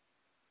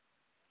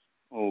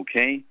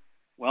 Okay.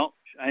 Well,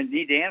 I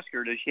need to ask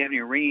her, does she have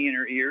any ringing in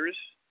her ears?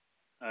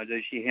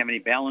 Does she have any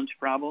balance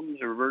problems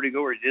or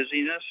vertigo or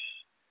dizziness?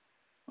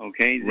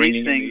 Okay.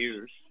 Ringing These things, in the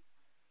ears.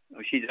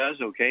 Oh, she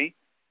does? Okay.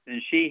 Then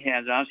she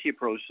has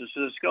osteoporosis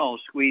of the skull,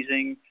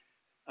 squeezing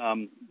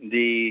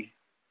the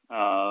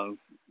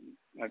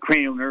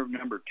cranial nerve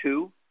number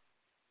 2,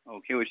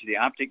 okay, which is the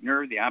optic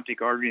nerve, the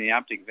optic artery, and the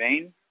optic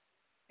vein.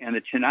 And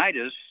the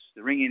tinnitus,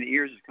 the ringing in the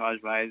ears, is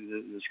caused by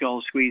the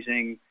skull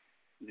squeezing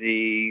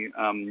the,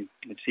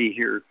 let's see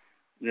here,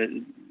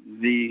 the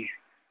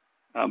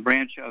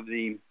branch of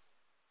the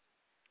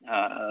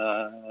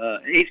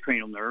 8th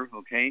cranial nerve,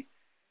 okay,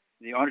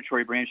 the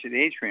auditory branch of the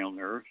 8th cranial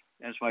nerve.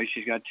 That's why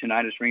she's got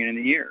tinnitus ringing in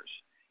the ears.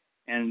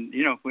 And,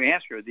 if we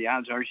ask her, the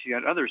odds are she's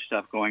got other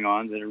stuff going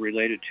on that are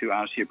related to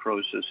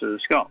osteoporosis of the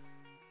skull,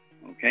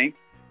 okay?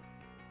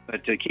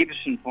 But keep us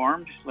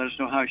informed. Let us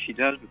know how she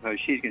does, because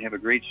she's going to have a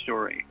great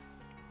story.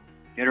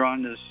 Get her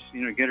on this,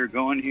 get her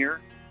going here.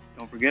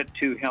 Don't forget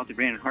 2 Healthy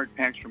Brain and Heart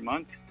Packs per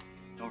month.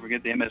 Don't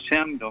forget the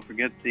MSM. Don't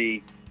forget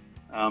the,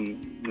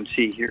 let's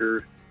see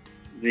here,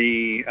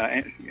 the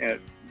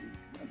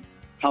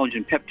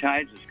collagen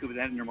peptides. A scoop of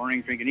that in your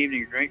morning drink and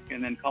evening drink,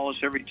 and then call us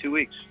every 2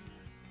 weeks.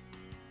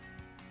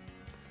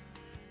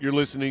 You're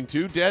listening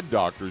to Dead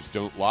Doctors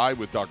Don't Lie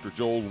with Dr.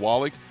 Joel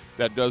Wallach.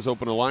 That does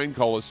open a line.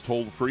 Call us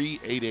toll-free,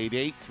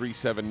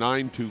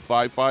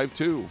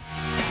 888-379-2552.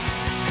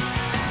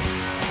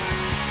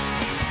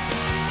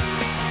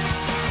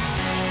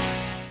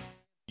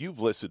 You've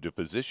listened to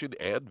physician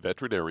and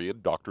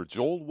veterinarian Dr.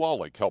 Joel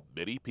Wallach help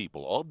many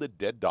people on the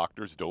Dead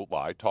Doctors Don't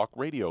Lie talk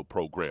radio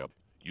program.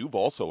 You've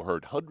also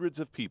heard hundreds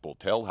of people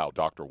tell how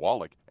Dr.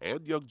 Wallach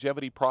and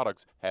Youngevity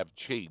products have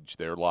changed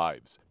their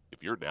lives.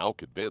 If you're now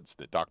convinced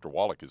that Dr.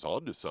 Wallach is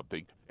onto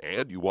something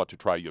and you want to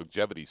try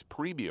Youngevity's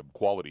premium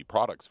quality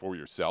products for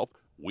yourself,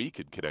 we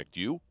can connect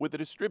you with a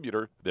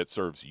distributor that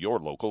serves your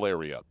local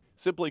area.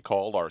 Simply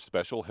call our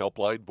special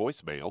helpline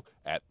voicemail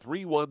at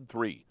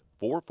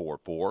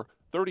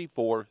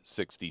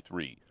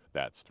 313-444-3463.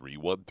 That's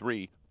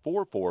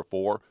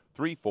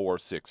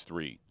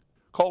 313-444-3463.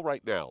 Call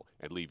right now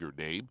and leave your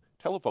name,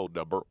 telephone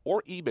number,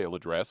 or email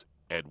address,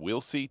 and we'll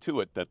see to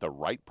it that the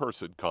right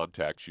person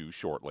contacts you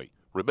shortly.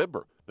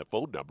 Remember, the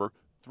phone number,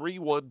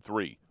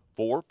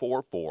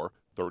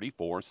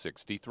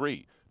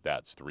 313-444-3463.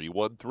 That's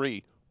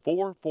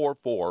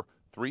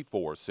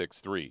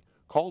 313-444-3463.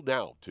 Call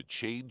now to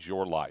change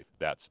your life.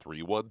 That's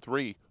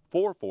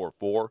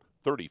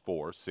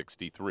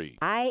 313-444-3463.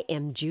 I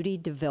am Judy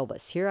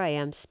DeVilbus. Here I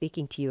am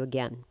speaking to you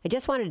again. I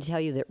just wanted to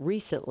tell you that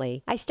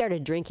recently I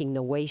started drinking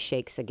the Whey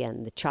Shakes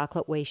again, the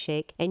chocolate Whey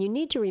Shake. And you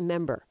need to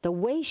remember, the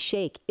Whey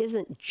Shake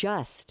isn't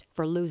just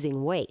for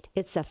losing weight.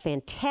 It's a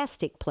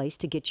fantastic place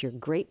to get your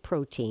great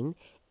protein.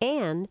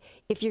 And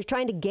if you're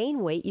trying to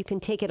gain weight, you can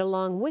take it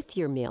along with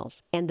your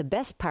meals. And the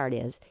best part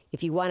is,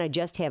 if you want to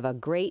just have a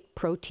great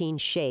protein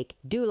shake,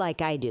 do like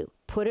I do.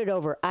 Put it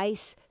over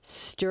ice,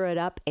 stir it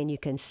up, and you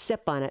can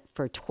sip on it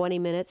for 20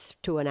 minutes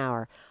to an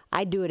hour.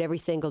 I do it every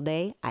single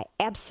day. I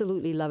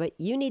absolutely love it.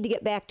 You need to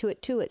get back to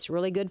it too. It's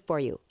really good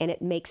for you. And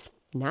it makes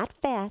not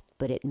fat,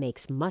 but it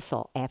makes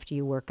muscle after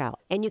you work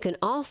out. And you can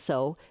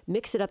also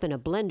mix it up in a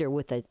blender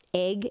with an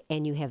egg,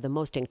 and you have the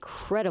most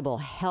incredible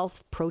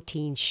health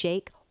protein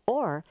shake.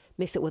 Or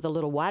mix it with a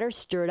little water,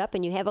 stir it up,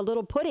 and you have a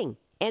little pudding.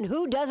 And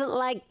who doesn't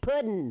like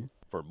pudding?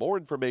 For more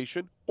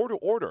information or to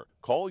order,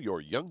 call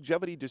your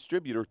Youngevity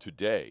distributor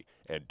today.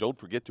 And don't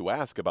forget to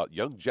ask about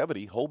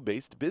Youngevity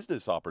home-based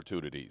business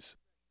opportunities.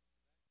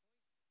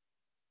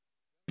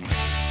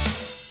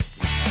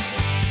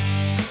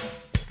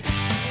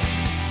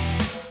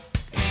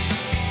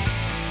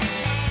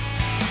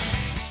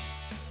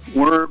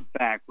 We're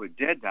back with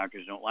Dead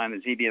Doctors Don't Lie on the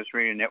ZBS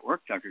Radio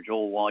Network. Dr.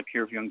 Joel Wallach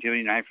here for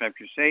Youngevity 95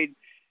 Crusade.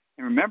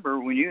 And remember,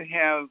 when you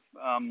have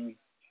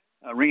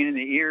ringing in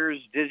the ears,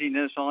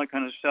 dizziness, all that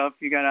kind of stuff,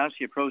 you got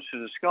osteoporosis of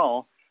the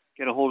skull,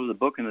 get a hold of the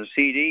book and the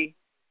CD.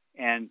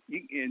 And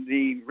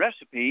the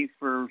recipe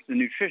for the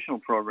nutritional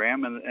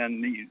program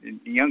and the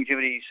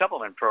Youngevity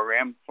supplement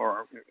program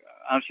for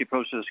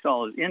osteoporosis of the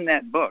skull is in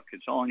that book.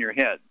 It's all in your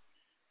head,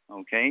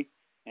 okay?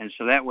 And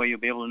so that way you'll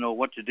be able to know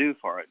what to do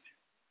for it.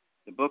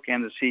 The book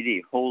and the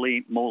CD,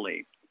 holy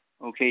moly.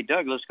 Okay,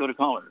 Doug, let's go to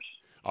callers.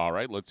 All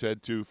right, let's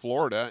head to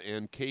Florida.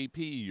 And KP,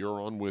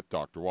 you're on with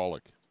Dr.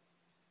 Wallach.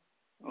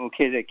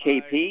 Okay, the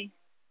KP?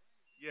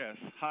 Yes.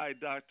 Hi,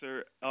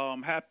 Doctor.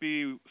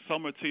 Happy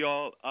summer to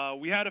y'all.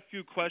 We had a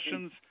few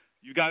questions.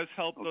 You guys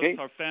helped us,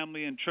 our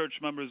family and church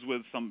members,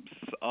 with some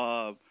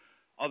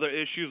other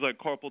issues like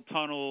carpal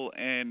tunnel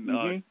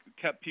and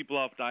kept people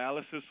off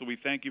dialysis, so we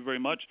thank you very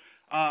much.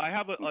 I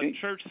have a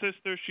church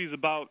sister. She's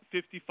about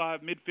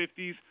 55,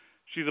 mid-50s.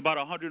 She's about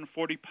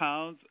 140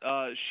 pounds.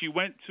 She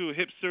went to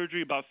hip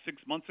surgery about 6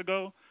 months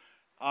ago.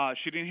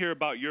 She didn't hear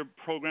about your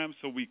program,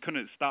 so we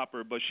couldn't stop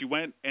her. But she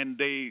went, and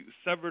they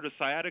severed a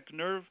sciatic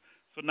nerve,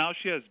 so now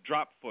she has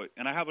drop foot.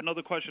 And I have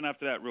another question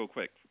after that real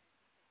quick.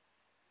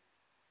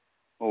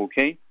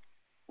 Okay.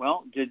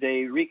 Well, did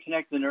they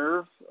reconnect the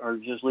nerve or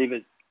just leave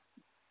it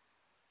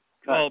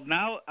cut? Well,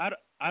 now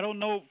I don't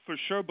know for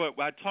sure, but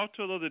I talked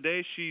to her the other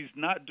day. She's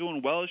not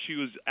doing well. She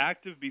was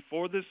active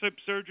before this hip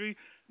surgery.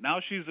 Now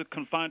she's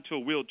confined to a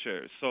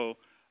wheelchair. So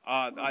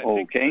I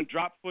think the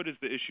drop foot is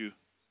the issue.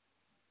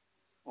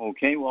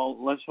 Okay.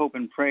 Well, let's hope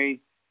and pray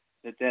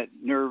that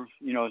nerve,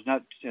 is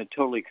not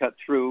totally cut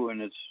through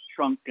and it's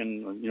shrunk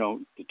and,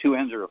 the two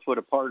ends are a foot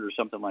apart or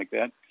something like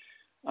that.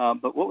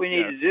 But what we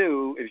need to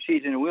do, if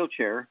she's in a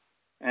wheelchair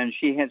and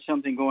she had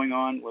something going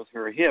on with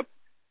her hip,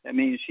 that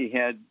means she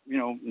had,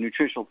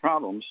 nutritional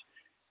problems.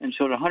 And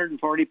so at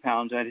 140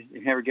 pounds, I'd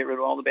have her get rid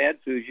of all the bad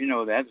foods. You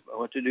know that's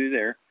what to do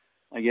there.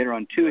 I get her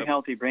on 2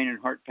 healthy brain and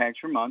heart packs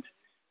per month.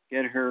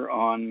 Get her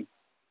on,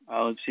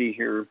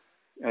 2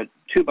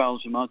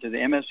 bottles a month of the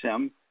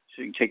MSM.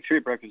 So you can take 3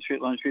 at breakfast, 3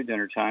 at lunch, 3 at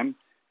dinner time.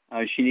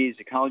 She needs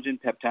the collagen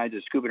peptides,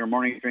 a scoop in her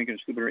morning drink and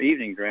a scoop in her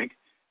evening drink.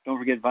 Don't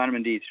forget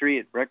vitamin D3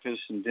 at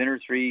breakfast and dinner,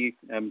 3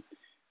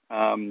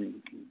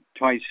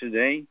 twice a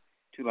day,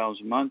 2 bottles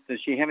a month. Does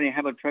she have any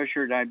high blood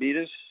pressure or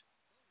diabetes?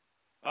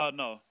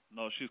 No,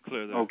 she's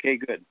clear there. Okay,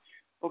 good.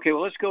 Okay,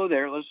 well, let's go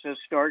there. Let's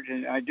start.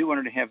 And I do want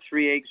her to have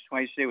 3 eggs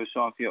twice a day with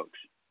soft yolks.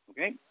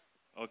 Okay?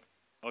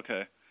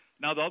 Okay.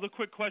 Now, the other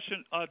quick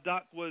question,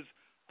 Doc, was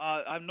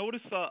I've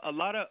noticed a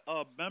lot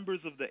of members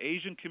of the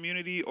Asian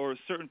community or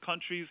certain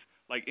countries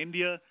like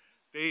India,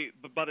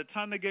 by the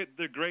time they get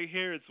their gray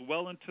hair, it's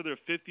well into their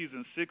 50s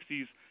and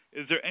 60s.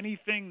 Is there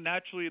anything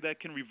naturally that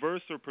can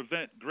reverse or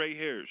prevent gray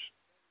hairs?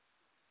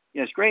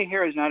 Yes, gray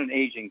hair is not an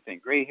aging thing.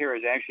 Gray hair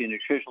is actually a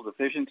nutritional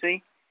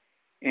deficiency.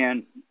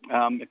 And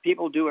if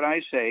people do what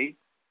I say,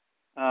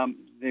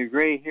 the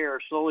gray hair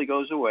slowly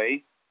goes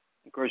away.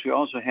 Of course, we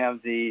also have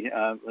we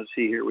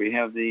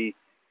have the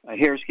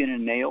hair, skin,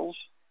 and nails.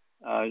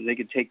 They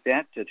could take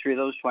that, 3 of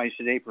those twice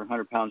a day per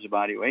 100 pounds of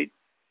body weight.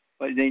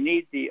 But they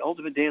need the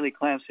Ultimate Daily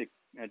Classic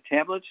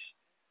tablets.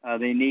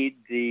 They need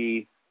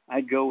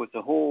I'd go with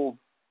the whole,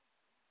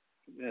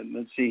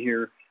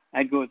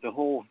 I'd go with the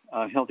whole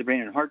Healthy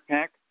Brain and Heart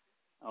Pack,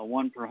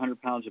 1 per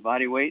 100 pounds of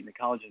body weight, and the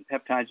collagen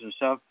peptides and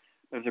stuff.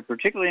 But if they're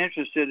particularly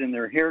interested in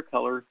their hair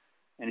color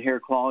and hair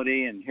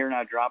quality and hair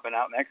not dropping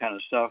out and that kind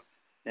of stuff,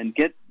 then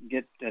get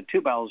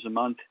 2 bottles a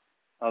month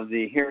of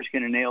the hair,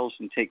 skin, and nails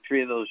and take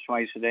 3 of those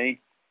twice a day.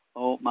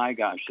 Oh, my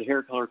gosh. The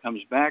hair color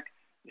comes back.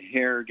 The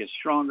hair gets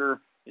stronger.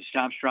 It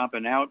stops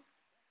dropping out.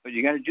 But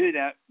you got to do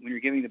that when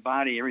you're giving the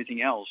body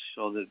everything else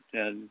so that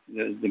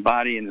the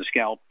body and the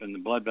scalp and the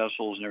blood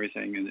vessels and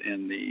everything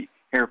and the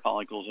hair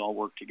follicles all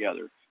work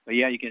together. But,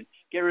 yeah, you can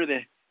get rid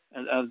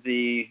of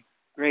the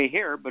gray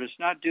hair, but it's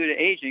not due to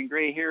aging.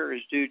 Gray hair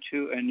is due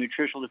to a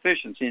nutritional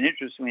deficiency. And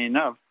interestingly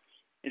enough,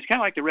 it's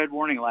kind of like the red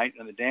warning light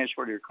on the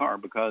dashboard of your car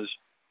because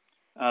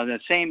that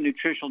same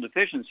nutritional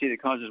deficiency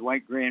that causes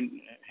white gray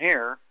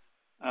hair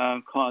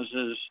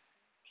causes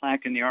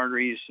plaque in the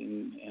arteries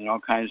and all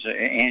kinds of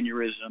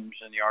aneurysms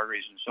in the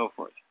arteries and so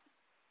forth.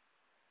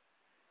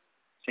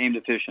 Same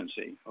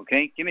deficiency.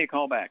 Okay? Give me a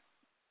call back.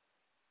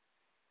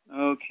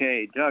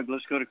 Okay, Doug,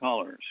 let's go to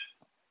callers.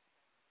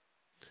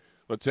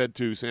 Let's head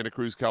to Santa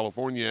Cruz,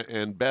 California.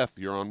 And Beth,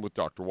 you're on with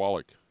Dr.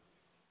 Wallach.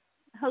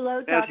 Hello,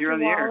 Beth, Dr. you're on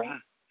the Wallach.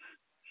 air.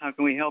 How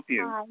can we help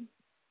you? Hi.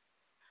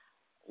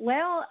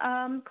 Well,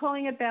 I'm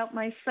calling about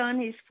my son.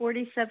 He's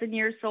 47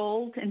 years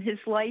old. In his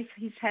life,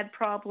 he's had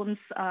problems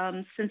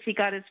since he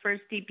got his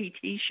first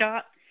DPT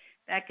shot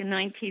back in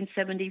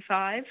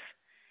 1975.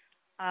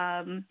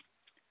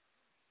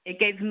 It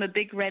gave him a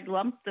big red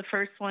lump, the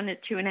first one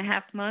at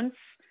 2.5 months.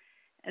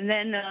 And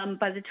then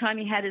by the time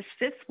he had his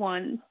 5th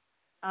one,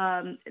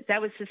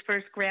 that was his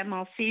first grand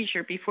mal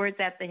seizure. Before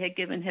that, they had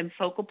given him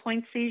focal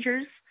point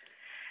seizures.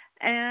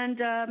 And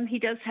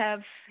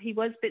he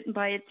was bitten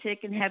by a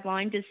tick and had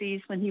Lyme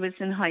disease when he was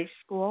in high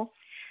school.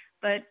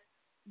 But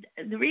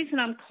the reason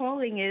I'm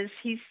calling is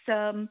he's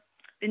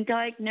been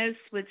diagnosed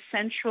with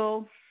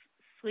central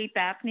sleep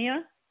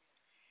apnea.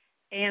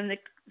 And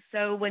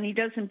so when he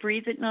doesn't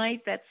breathe at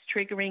night, that's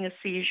triggering a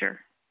seizure.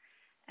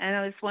 And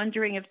I was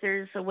wondering if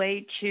there's a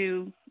way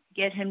to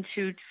get him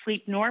to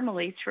sleep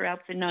normally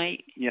throughout the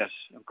night. Yes,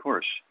 of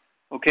course.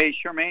 Okay,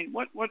 Charmaine,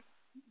 what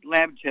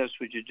lab test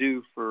would you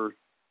do for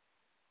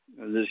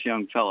this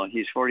young fella?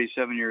 He's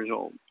 47 years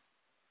old.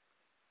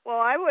 Well,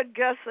 I would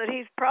guess that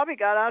he's probably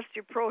got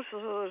osteoporosis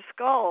of the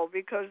skull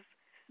because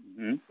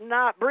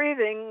not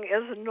breathing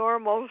is a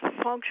normal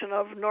function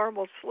of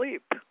normal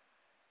sleep.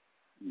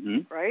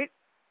 Right?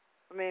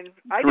 I mean,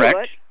 I Correct. do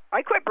it.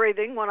 I quit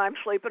breathing when I'm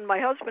sleeping. My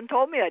husband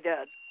told me I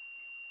did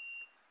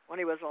when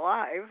he was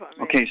alive. I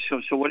mean, Okay,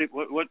 so what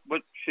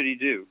should he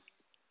do?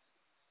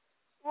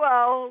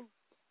 Well,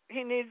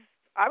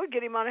 I would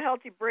get him on a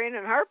Healthy Brain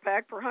and Heart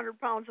Pack for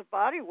 100 pounds of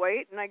body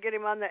weight, and I get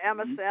him on the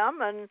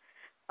MSM and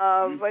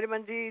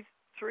vitamin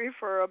D3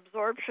 for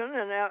absorption,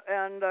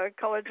 and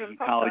collagen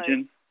peptide.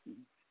 Collagen.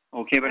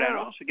 Okay, but I'd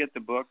also get the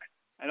book.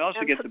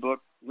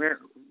 Rare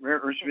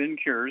Earths Forbidden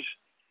Cures.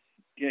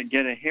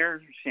 Get a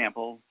hair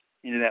sample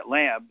into that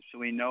lab so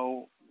we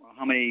know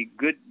how many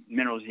good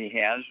minerals he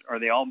has. Are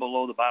they all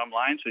below the bottom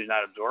line so he's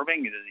not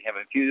absorbing? Does he have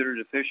a few that are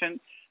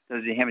deficient?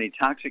 Does he have any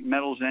toxic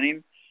metals in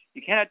him?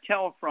 You cannot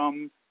tell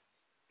from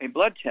a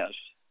blood test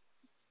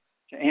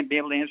to be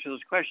able to answer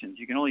those questions.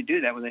 You can only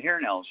do that with a hair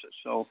analysis.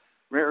 So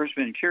Rare Earths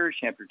Forbidden Cures,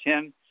 Chapter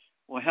 10,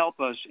 will help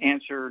us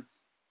answer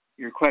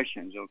your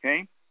questions,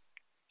 okay?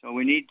 So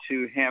we need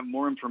to have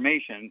more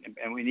information,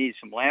 and we need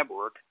some lab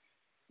work,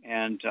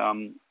 and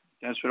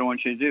that's what I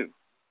want you to do.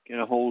 Get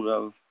a hold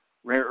of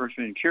Rare Earths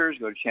Forbidden Cures.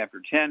 Go to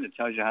Chapter 10. It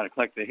tells you how to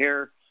collect the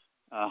hair,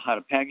 how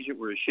to package it,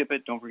 where to ship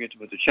it. Don't forget to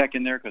put the check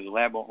in there because the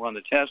lab won't run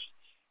the test.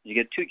 You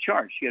get 2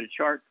 charts. You get a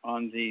chart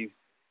on the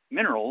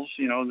minerals,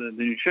 the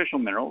nutritional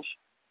minerals,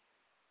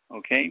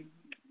 okay?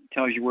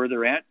 Tells you where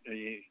they're at.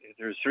 If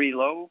there's 3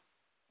 low,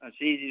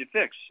 it's easy to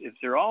fix. If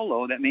they're all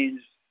low, that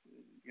means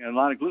a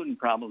lot of gluten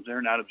problems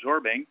they're not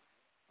absorbing,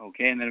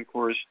 okay? And then, of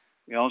course,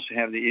 we also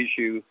have the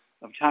issue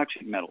of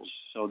toxic metals.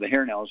 So the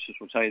hair analysis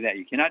will tell you that.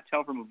 You cannot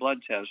tell from a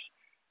blood test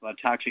about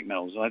toxic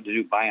metals. They'll have to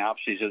do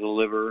biopsies of the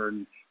liver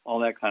and all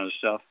that kind of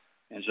stuff.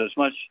 And so it's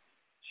much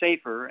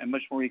safer and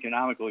much more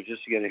economical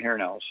just to get a hair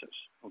analysis,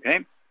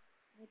 okay?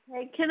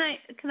 Okay. Can I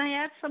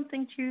add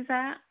something to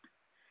that?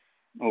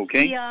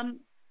 Okay.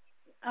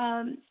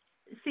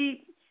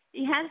 See,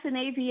 he has an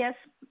AVS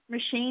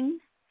machine,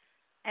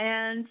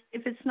 and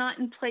if it's not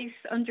in place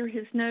under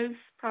his nose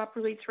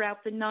properly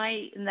throughout the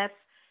night, and let's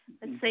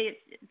say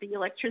the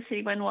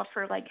electricity went off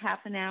for like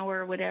half an hour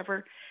or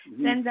whatever,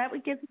 then that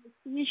would give him a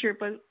seizure.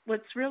 But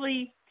what's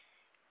really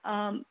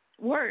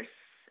worse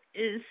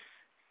is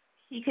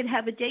he could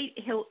have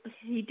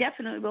he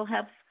definitely will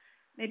have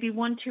maybe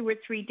 1, 2, or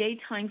 3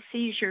 daytime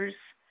seizures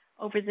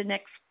over the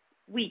next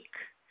week.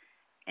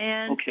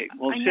 And okay,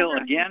 well,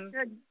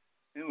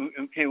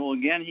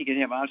 again, he could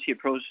have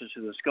osteoporosis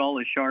of the skull,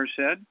 as Shar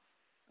said,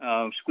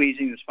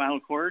 squeezing the spinal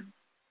cord.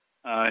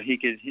 He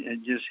could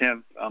just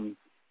have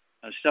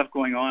stuff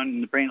going on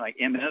in the brain like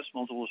MS,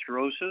 multiple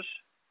sclerosis.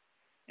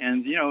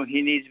 And,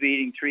 he needs to be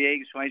eating 3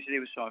 eggs twice a day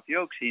with soft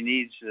yolks. He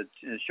needs, as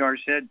Shar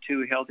said,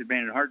 2 healthy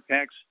brain and heart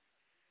packs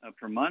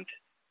per month.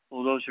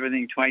 Full dose of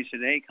everything twice a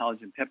day,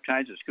 collagen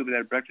peptides, a scoop of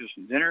that at breakfast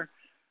and dinner.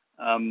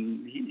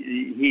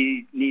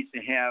 He needs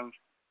to have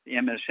the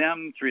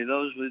MSM, 3 of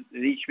those with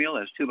each meal.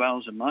 That's 2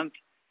 bottles a month.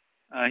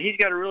 He's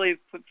got to really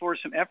put forth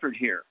some effort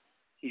here.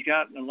 He's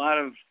got a lot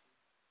of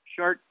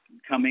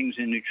shortcomings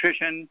in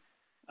nutrition,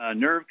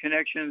 nerve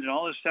connections, and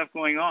all this stuff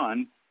going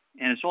on,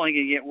 and it's only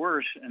going to get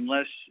worse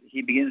unless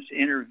he begins to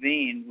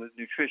intervene with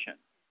nutrition.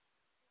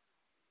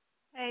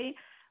 Hey,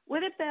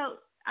 what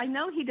about? I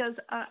know he does.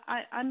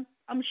 I'm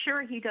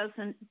sure he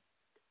doesn't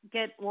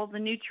get all the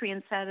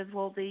nutrients out of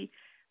all the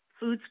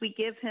foods we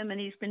give him, and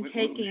he's been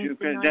taking.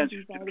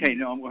 Okay,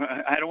 no,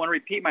 I don't want to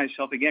repeat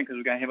myself again because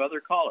we're going to have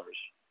other callers.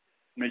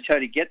 I'm going to try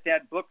to get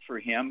that book for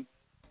him,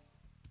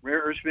 Rare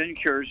Earths Forbidden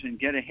Cures, and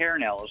get a hair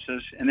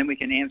analysis, and then we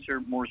can answer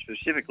more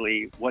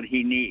specifically what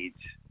he needs.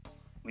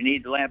 We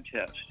need the lab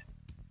test.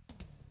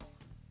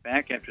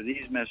 Back after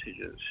these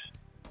messages.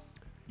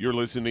 You're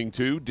listening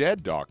to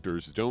Dead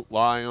Doctors Don't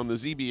Lie on the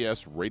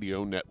ZBS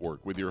Radio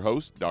Network with your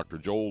host, Dr.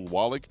 Joel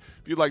Wallach.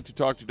 If you'd like to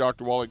talk to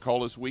Dr. Wallach,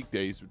 call us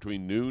weekdays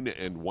between noon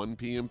and 1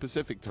 p.m.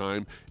 Pacific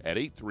Time at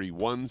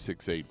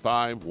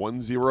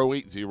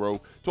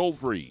 831-685-1080, toll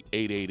free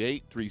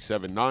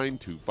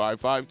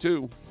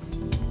 888-379-2552.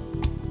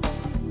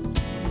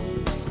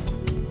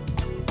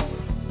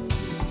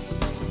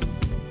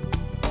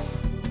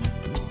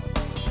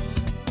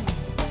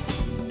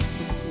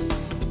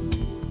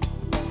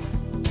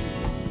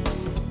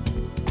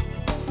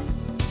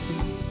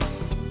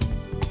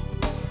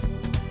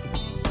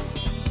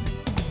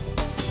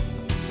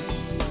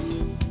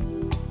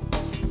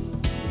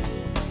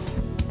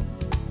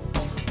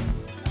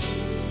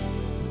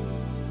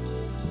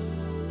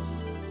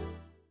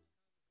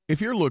 If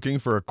you're looking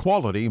for a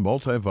quality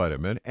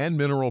multivitamin and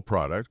mineral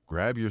product,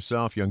 grab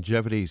yourself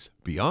Youngevity's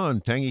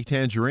Beyond Tangy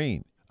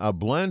Tangerine, a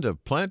blend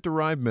of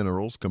plant-derived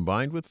minerals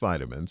combined with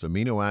vitamins,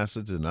 amino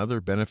acids, and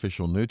other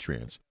beneficial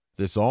nutrients.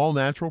 This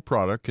all-natural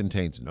product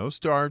contains no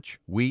starch,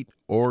 wheat,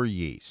 or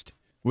yeast,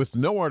 with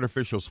no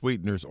artificial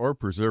sweeteners or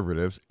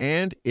preservatives,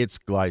 and it's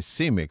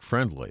glycemic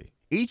friendly.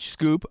 Each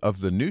scoop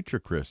of the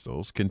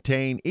NutriCrystals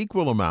contain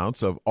equal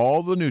amounts of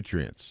all the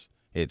nutrients.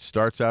 It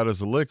starts out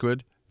as a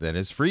liquid, then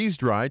is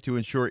freeze-dried to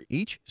ensure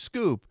each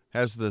scoop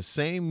has the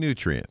same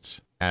nutrients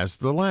as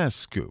the last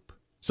scoop.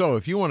 So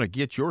if you want to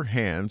get your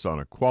hands on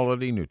a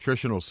quality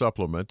nutritional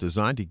supplement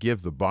designed to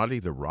give the body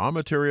the raw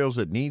materials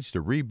it needs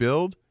to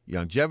rebuild,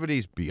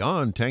 Youngevity's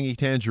Beyond Tangy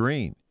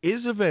Tangerine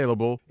is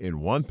available in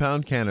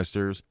 1-pound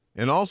canisters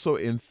and also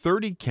in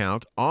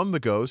 30-count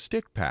on-the-go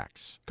stick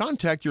packs.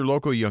 Contact your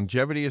local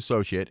Youngevity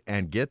associate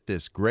and get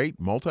this great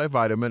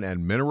multivitamin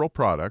and mineral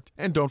product,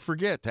 and don't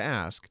forget to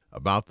ask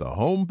about the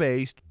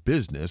home-based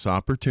business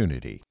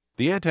opportunity.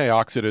 The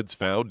antioxidants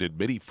found in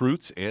many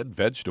fruits and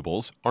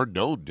vegetables are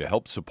known to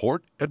help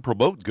support and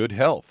promote good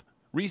health.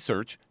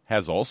 Research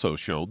has also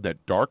shown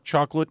that dark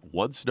chocolate,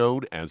 once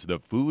known as the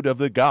food of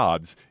the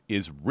gods,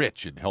 is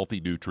rich in healthy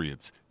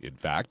nutrients. In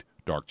fact,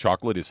 dark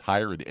chocolate is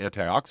higher in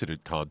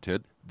antioxidant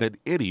content than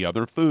any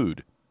other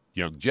food.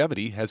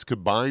 Youngevity has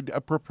combined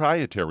a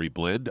proprietary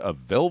blend of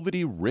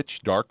velvety rich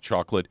dark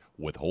chocolate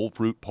with whole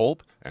fruit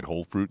pulp and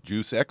whole fruit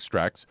juice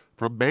extracts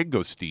from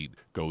mangosteen,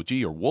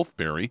 goji or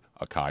wolfberry,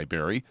 acai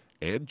berry,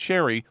 and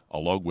cherry,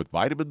 along with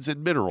vitamins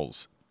and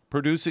minerals,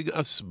 producing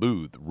a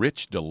smooth,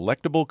 rich,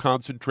 delectable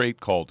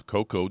concentrate called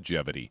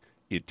Cocogevity.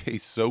 It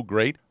tastes so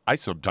great, I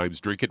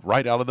sometimes drink it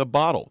right out of the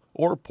bottle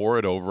or pour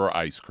it over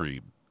ice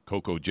cream.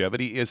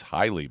 Cocogevity is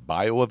highly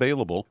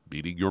bioavailable,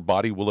 meaning your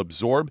body will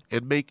absorb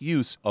and make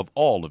use of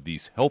all of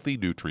these healthy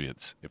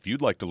nutrients. If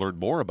you'd like to learn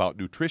more about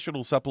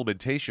nutritional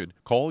supplementation,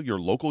 call your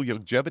local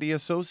Youngevity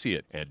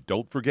associate, and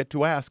don't forget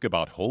to ask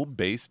about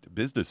home-based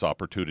business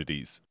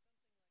opportunities.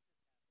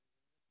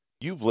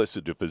 You've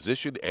listened to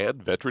physician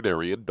and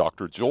veterinarian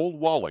Dr. Joel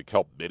Wallach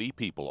help many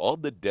people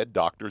on the Dead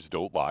Doctors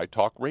Don't Lie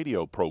talk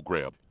radio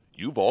program.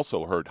 You've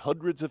also heard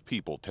hundreds of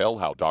people tell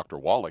how Dr.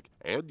 Wallach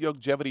and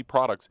Youngevity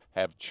products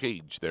have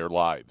changed their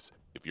lives.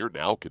 If you're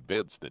now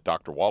convinced that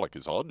Dr. Wallach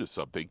is onto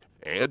something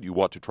and you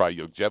want to try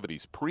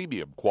Youngevity's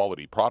premium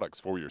quality products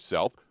for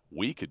yourself,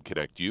 we can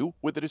connect you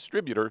with a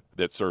distributor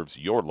that serves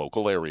your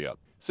local area.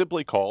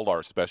 Simply call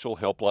our special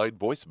helpline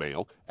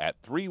voicemail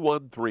at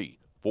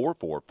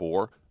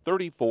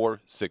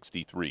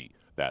 313-444-3463.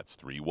 That's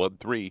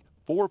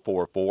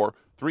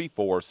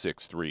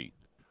 313-444-3463.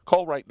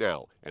 Call right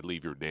now and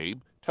leave your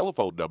name,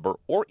 telephone number,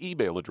 or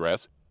email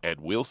address, and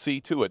we'll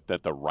see to it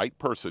that the right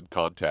person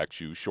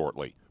contacts you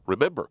shortly.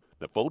 Remember,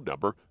 the phone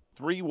number,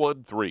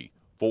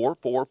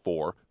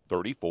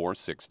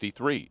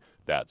 313-444-3463.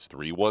 That's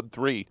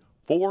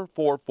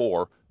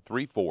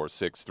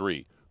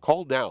 313-444-3463.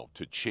 Call now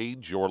to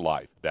change your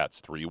life. That's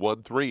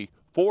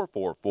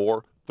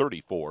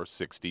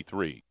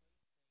 313-444-3463.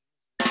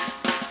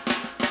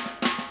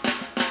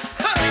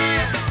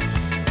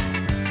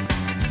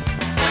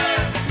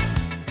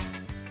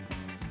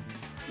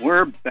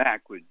 We're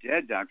back with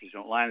Dead Doctors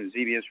Don't Lie on the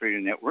ZBS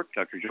Radio Network.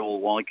 Dr. Joel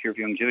Wallach here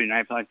for Youngevity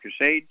Knife Life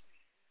Crusade.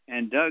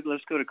 And Doug,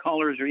 let's go to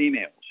callers or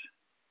emails.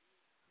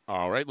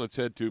 All right, let's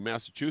head to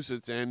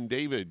Massachusetts. And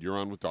David, you're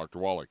on with Dr.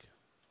 Wallach.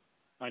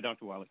 Hi,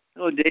 Dr. Wallach.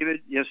 Hello,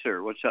 David. Yes,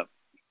 sir. What's up?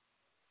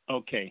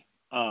 Okay.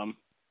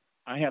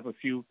 I have a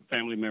few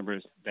family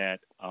members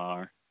that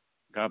are,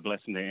 God bless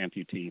them, they're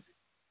amputees.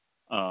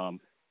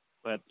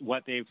 But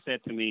what they've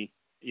said to me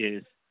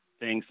is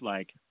things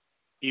like,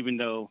 even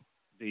though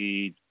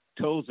the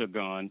toes are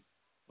gone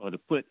or the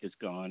foot is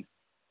gone,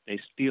 they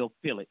still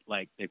feel it,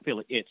 like they feel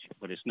an itch,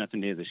 but there's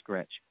nothing there to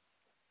scratch.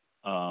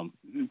 I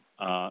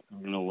don't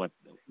know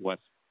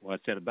what's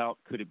that about.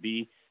 Could it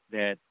be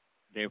that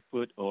their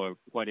foot or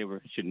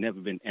whatever should never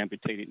have been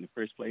amputated in the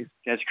first place?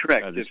 That's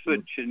correct. This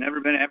foot should never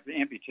have been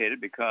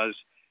amputated because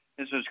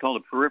this is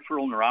called a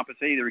peripheral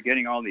neuropathy. They were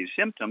getting all these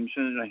symptoms,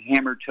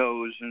 hammer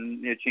toes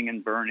and itching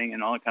and burning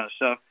and all that kind of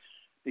stuff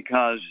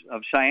because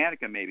of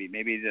sciatica maybe.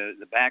 Maybe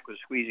the back was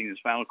squeezing the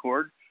spinal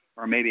cord,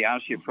 or maybe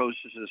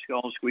osteoporosis of the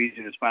skull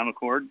squeezing the spinal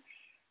cord.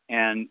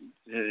 And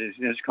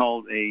it's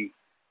called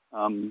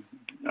one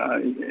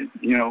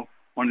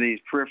of these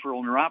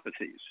peripheral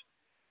neuropathies.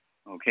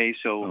 Okay,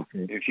 so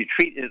if you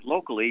treat it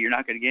locally, you're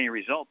not going to get any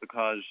result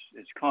because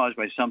it's caused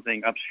by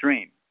something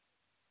upstream.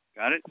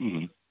 Got it?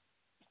 Mm-hmm.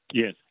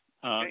 Yes.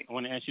 Okay. I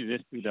want to ask you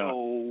this, too, Doc.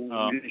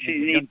 So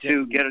you need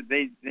to get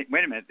wait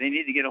a minute. They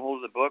need to get a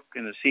hold of the book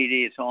and the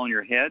CD. It's all in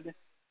your head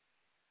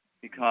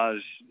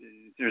because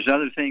there's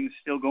other things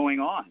still going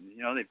on.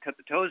 You know, they've cut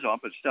the toes off,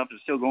 but stuff is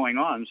still going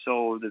on.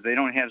 So that they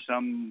don't have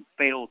some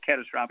fatal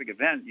catastrophic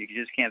event, you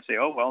just can't say,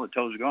 "Oh well, the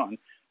toe's gone."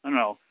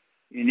 No.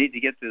 You need to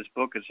get this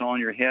book. It's all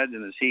in your head,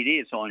 and the CD.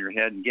 It's all in your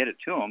head, and get it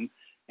to them,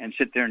 and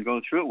sit there and go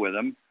through it with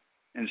them,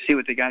 and see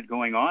what they got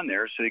going on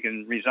there, so you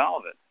can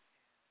resolve it.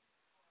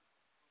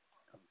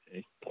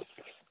 Okay.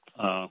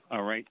 All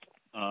right.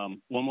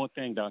 One more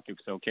thing, Doctor, if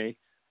it's okay.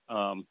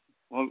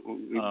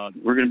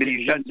 We're going to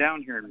be shut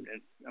down here in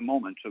a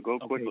moment, so go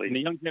quickly. In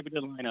the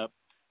Youngevity lineup,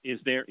 is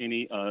there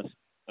any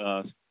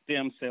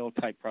stem cell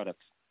type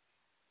products?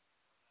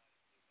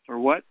 For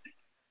what?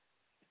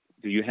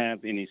 Do you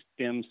have any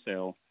stem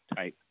cell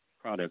type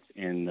products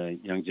in the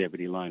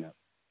Youngevity lineup?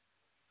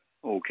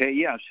 Okay,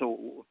 yeah.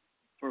 So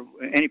for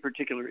any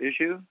particular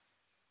issue?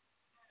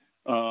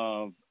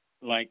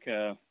 Like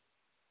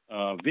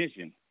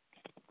vision.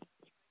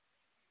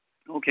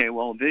 Okay,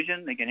 well,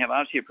 vision, they can have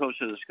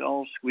osteoporosis of the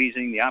skull,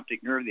 squeezing the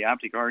optic nerve, the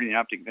optic artery, and the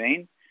optic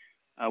vein.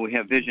 We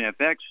have Vision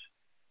FX.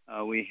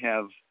 We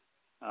have,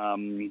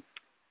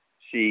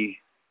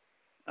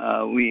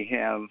 we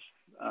have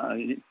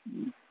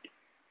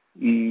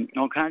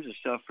all kinds of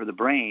stuff for the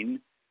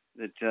brain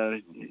that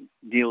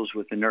deals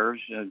with the nerves.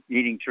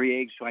 Eating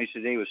 3 eggs twice a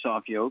day with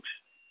soft yolks.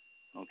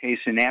 Okay,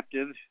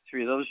 Synaptive,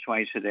 3 of those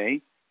twice a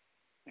day.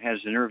 Has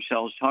the nerve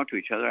cells talk to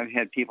each other. I've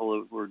had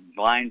people that were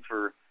blind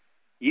for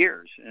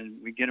years,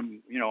 and we get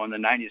them, on the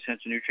 90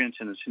 essential nutrients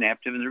and the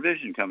synaptive, and their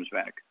vision comes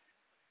back.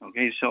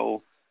 Okay,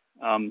 so,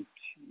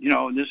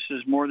 this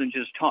is more than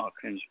just talk,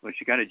 but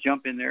you got to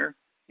jump in there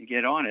and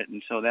get on it,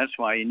 and so that's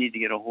why you need to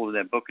get a hold of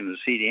that book and the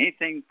CD.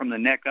 Anything from the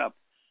neck up,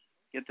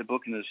 get the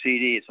book and the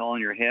CD. It's all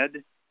in your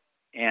head,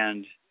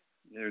 and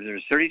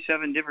there's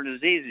 37 different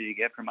diseases you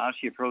get from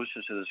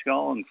osteoporosis of the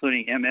skull,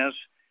 including MS,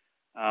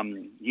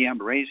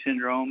 Guillain-Barré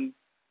syndrome,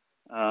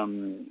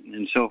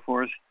 and so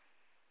forth.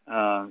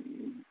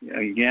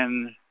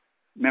 Again,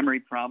 memory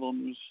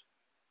problems,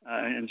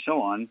 and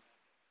so on.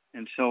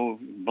 And so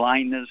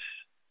blindness,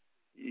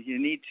 you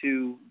need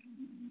to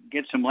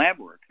get some lab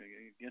work,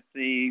 get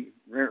the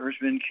rare earth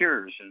bin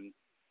cures, and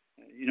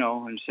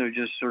instead of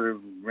just sort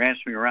of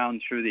rasping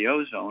around through the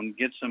ozone,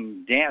 get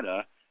some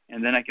data,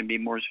 and then I can be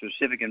more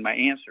specific in my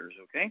answers,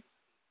 okay?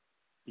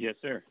 Yes,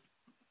 sir.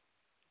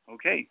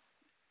 Okay.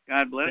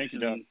 God bless. Thank you,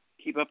 Doc.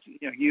 Keep up,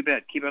 you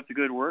bet. Keep up the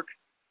good work.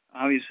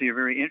 Obviously, you're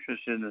very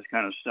interested in this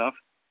kind of stuff,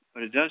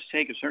 but it does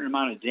take a certain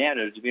amount of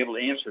data to be able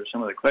to answer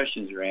some of the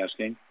questions you're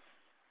asking,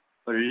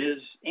 but it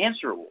is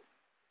answerable.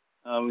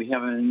 We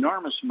have an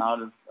enormous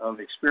amount of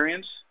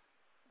experience.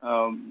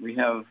 We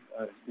have,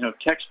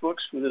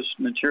 textbooks with this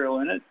material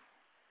in it,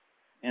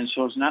 and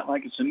so it's not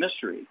like it's a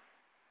mystery,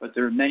 but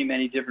there are many,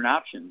 many different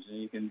options, and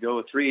you can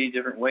go 3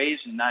 different ways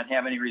and not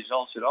have any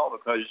results at all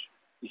because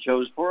you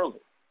chose poorly.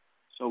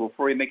 So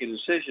before you make a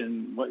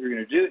decision what you're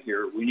going to do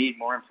here, we need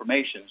more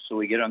information so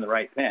we get on the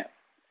right path.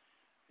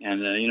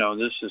 And,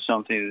 this is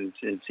something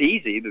it's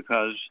easy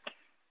because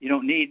you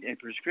don't need a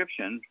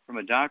prescription from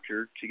a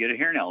doctor to get a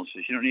hair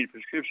analysis. You don't need a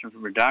prescription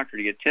from a doctor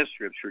to get test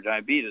strips for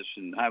diabetes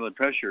and high blood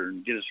pressure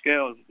and get a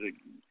scale to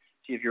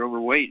see if you're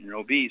overweight and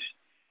obese.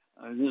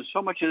 There's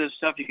so much of this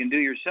stuff you can do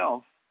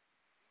yourself.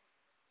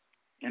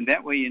 And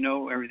that way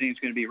everything's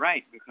going to be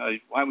right, because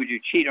why would you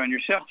cheat on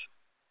yourself?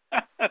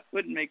 That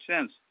wouldn't make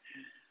sense.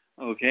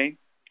 Okay?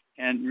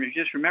 And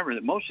just remember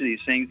that most of these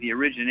things, the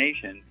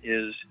origination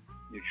is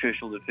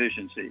nutritional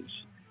deficiencies.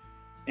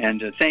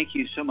 And thank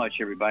you so much,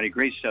 everybody.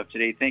 Great stuff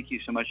today. Thank you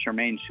so much,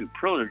 Charmaine.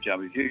 Superlative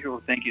job as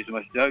usual. Thank you so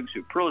much, Doug.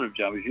 Superlative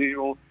job as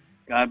usual.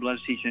 God bless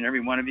each and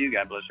every one of you.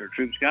 God bless our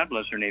troops. God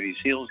bless our Navy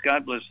SEALs.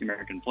 God bless the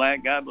American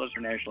flag. God bless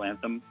our national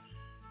anthem.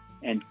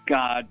 And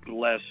God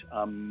bless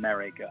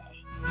America.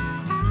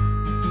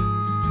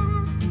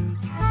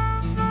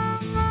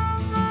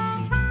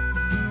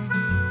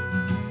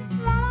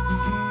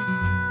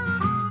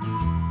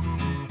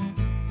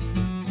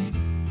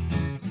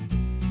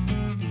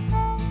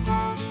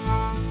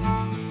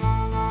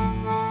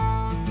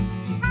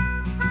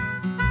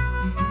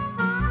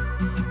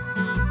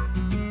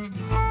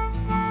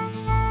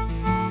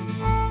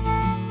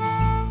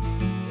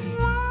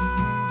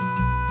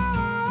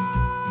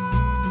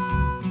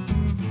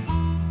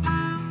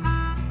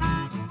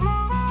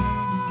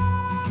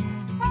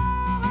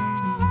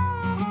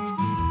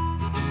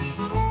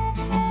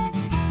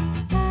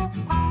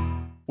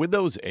 When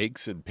those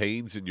aches and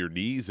pains in your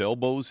knees,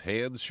 elbows,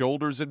 hands,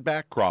 shoulders, and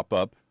back crop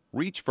up,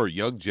 reach for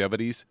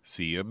Youngevity's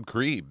CM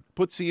Cream.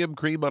 Put CM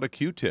Cream on a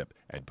Q-tip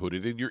and put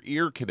it in your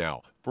ear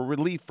canal for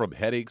relief from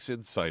headaches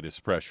and sinus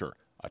pressure.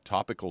 A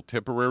topical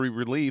temporary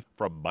relief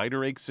from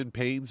minor aches and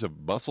pains of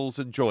muscles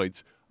and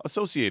joints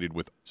associated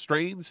with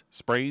strains,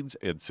 sprains,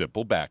 and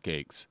simple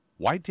backaches.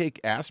 Why take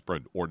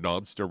aspirin or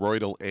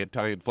non-steroidal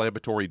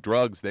anti-inflammatory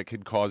drugs that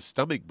can cause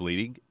stomach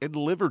bleeding and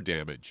liver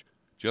damage?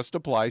 Just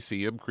apply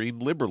CM Cream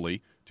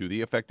liberally to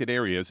the affected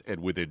areas, and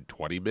within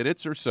 20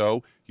 minutes or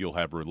so, you'll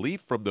have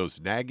relief from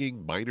those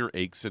nagging minor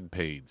aches and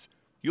pains.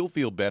 You'll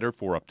feel better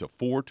for up to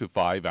 4 to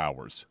 5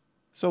 hours.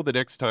 So the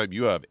next time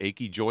you have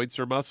achy joints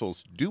or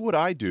muscles, do what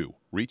I do.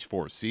 Reach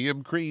for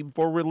CM Cream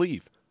for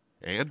relief.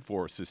 And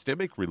for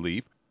systemic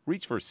relief,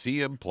 reach for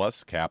CM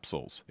Plus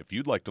capsules. If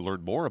you'd like to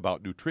learn more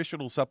about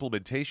nutritional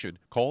supplementation,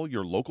 call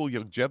your local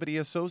Youngevity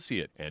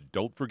associate, and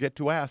don't forget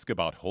to ask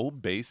about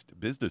home-based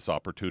business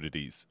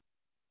opportunities.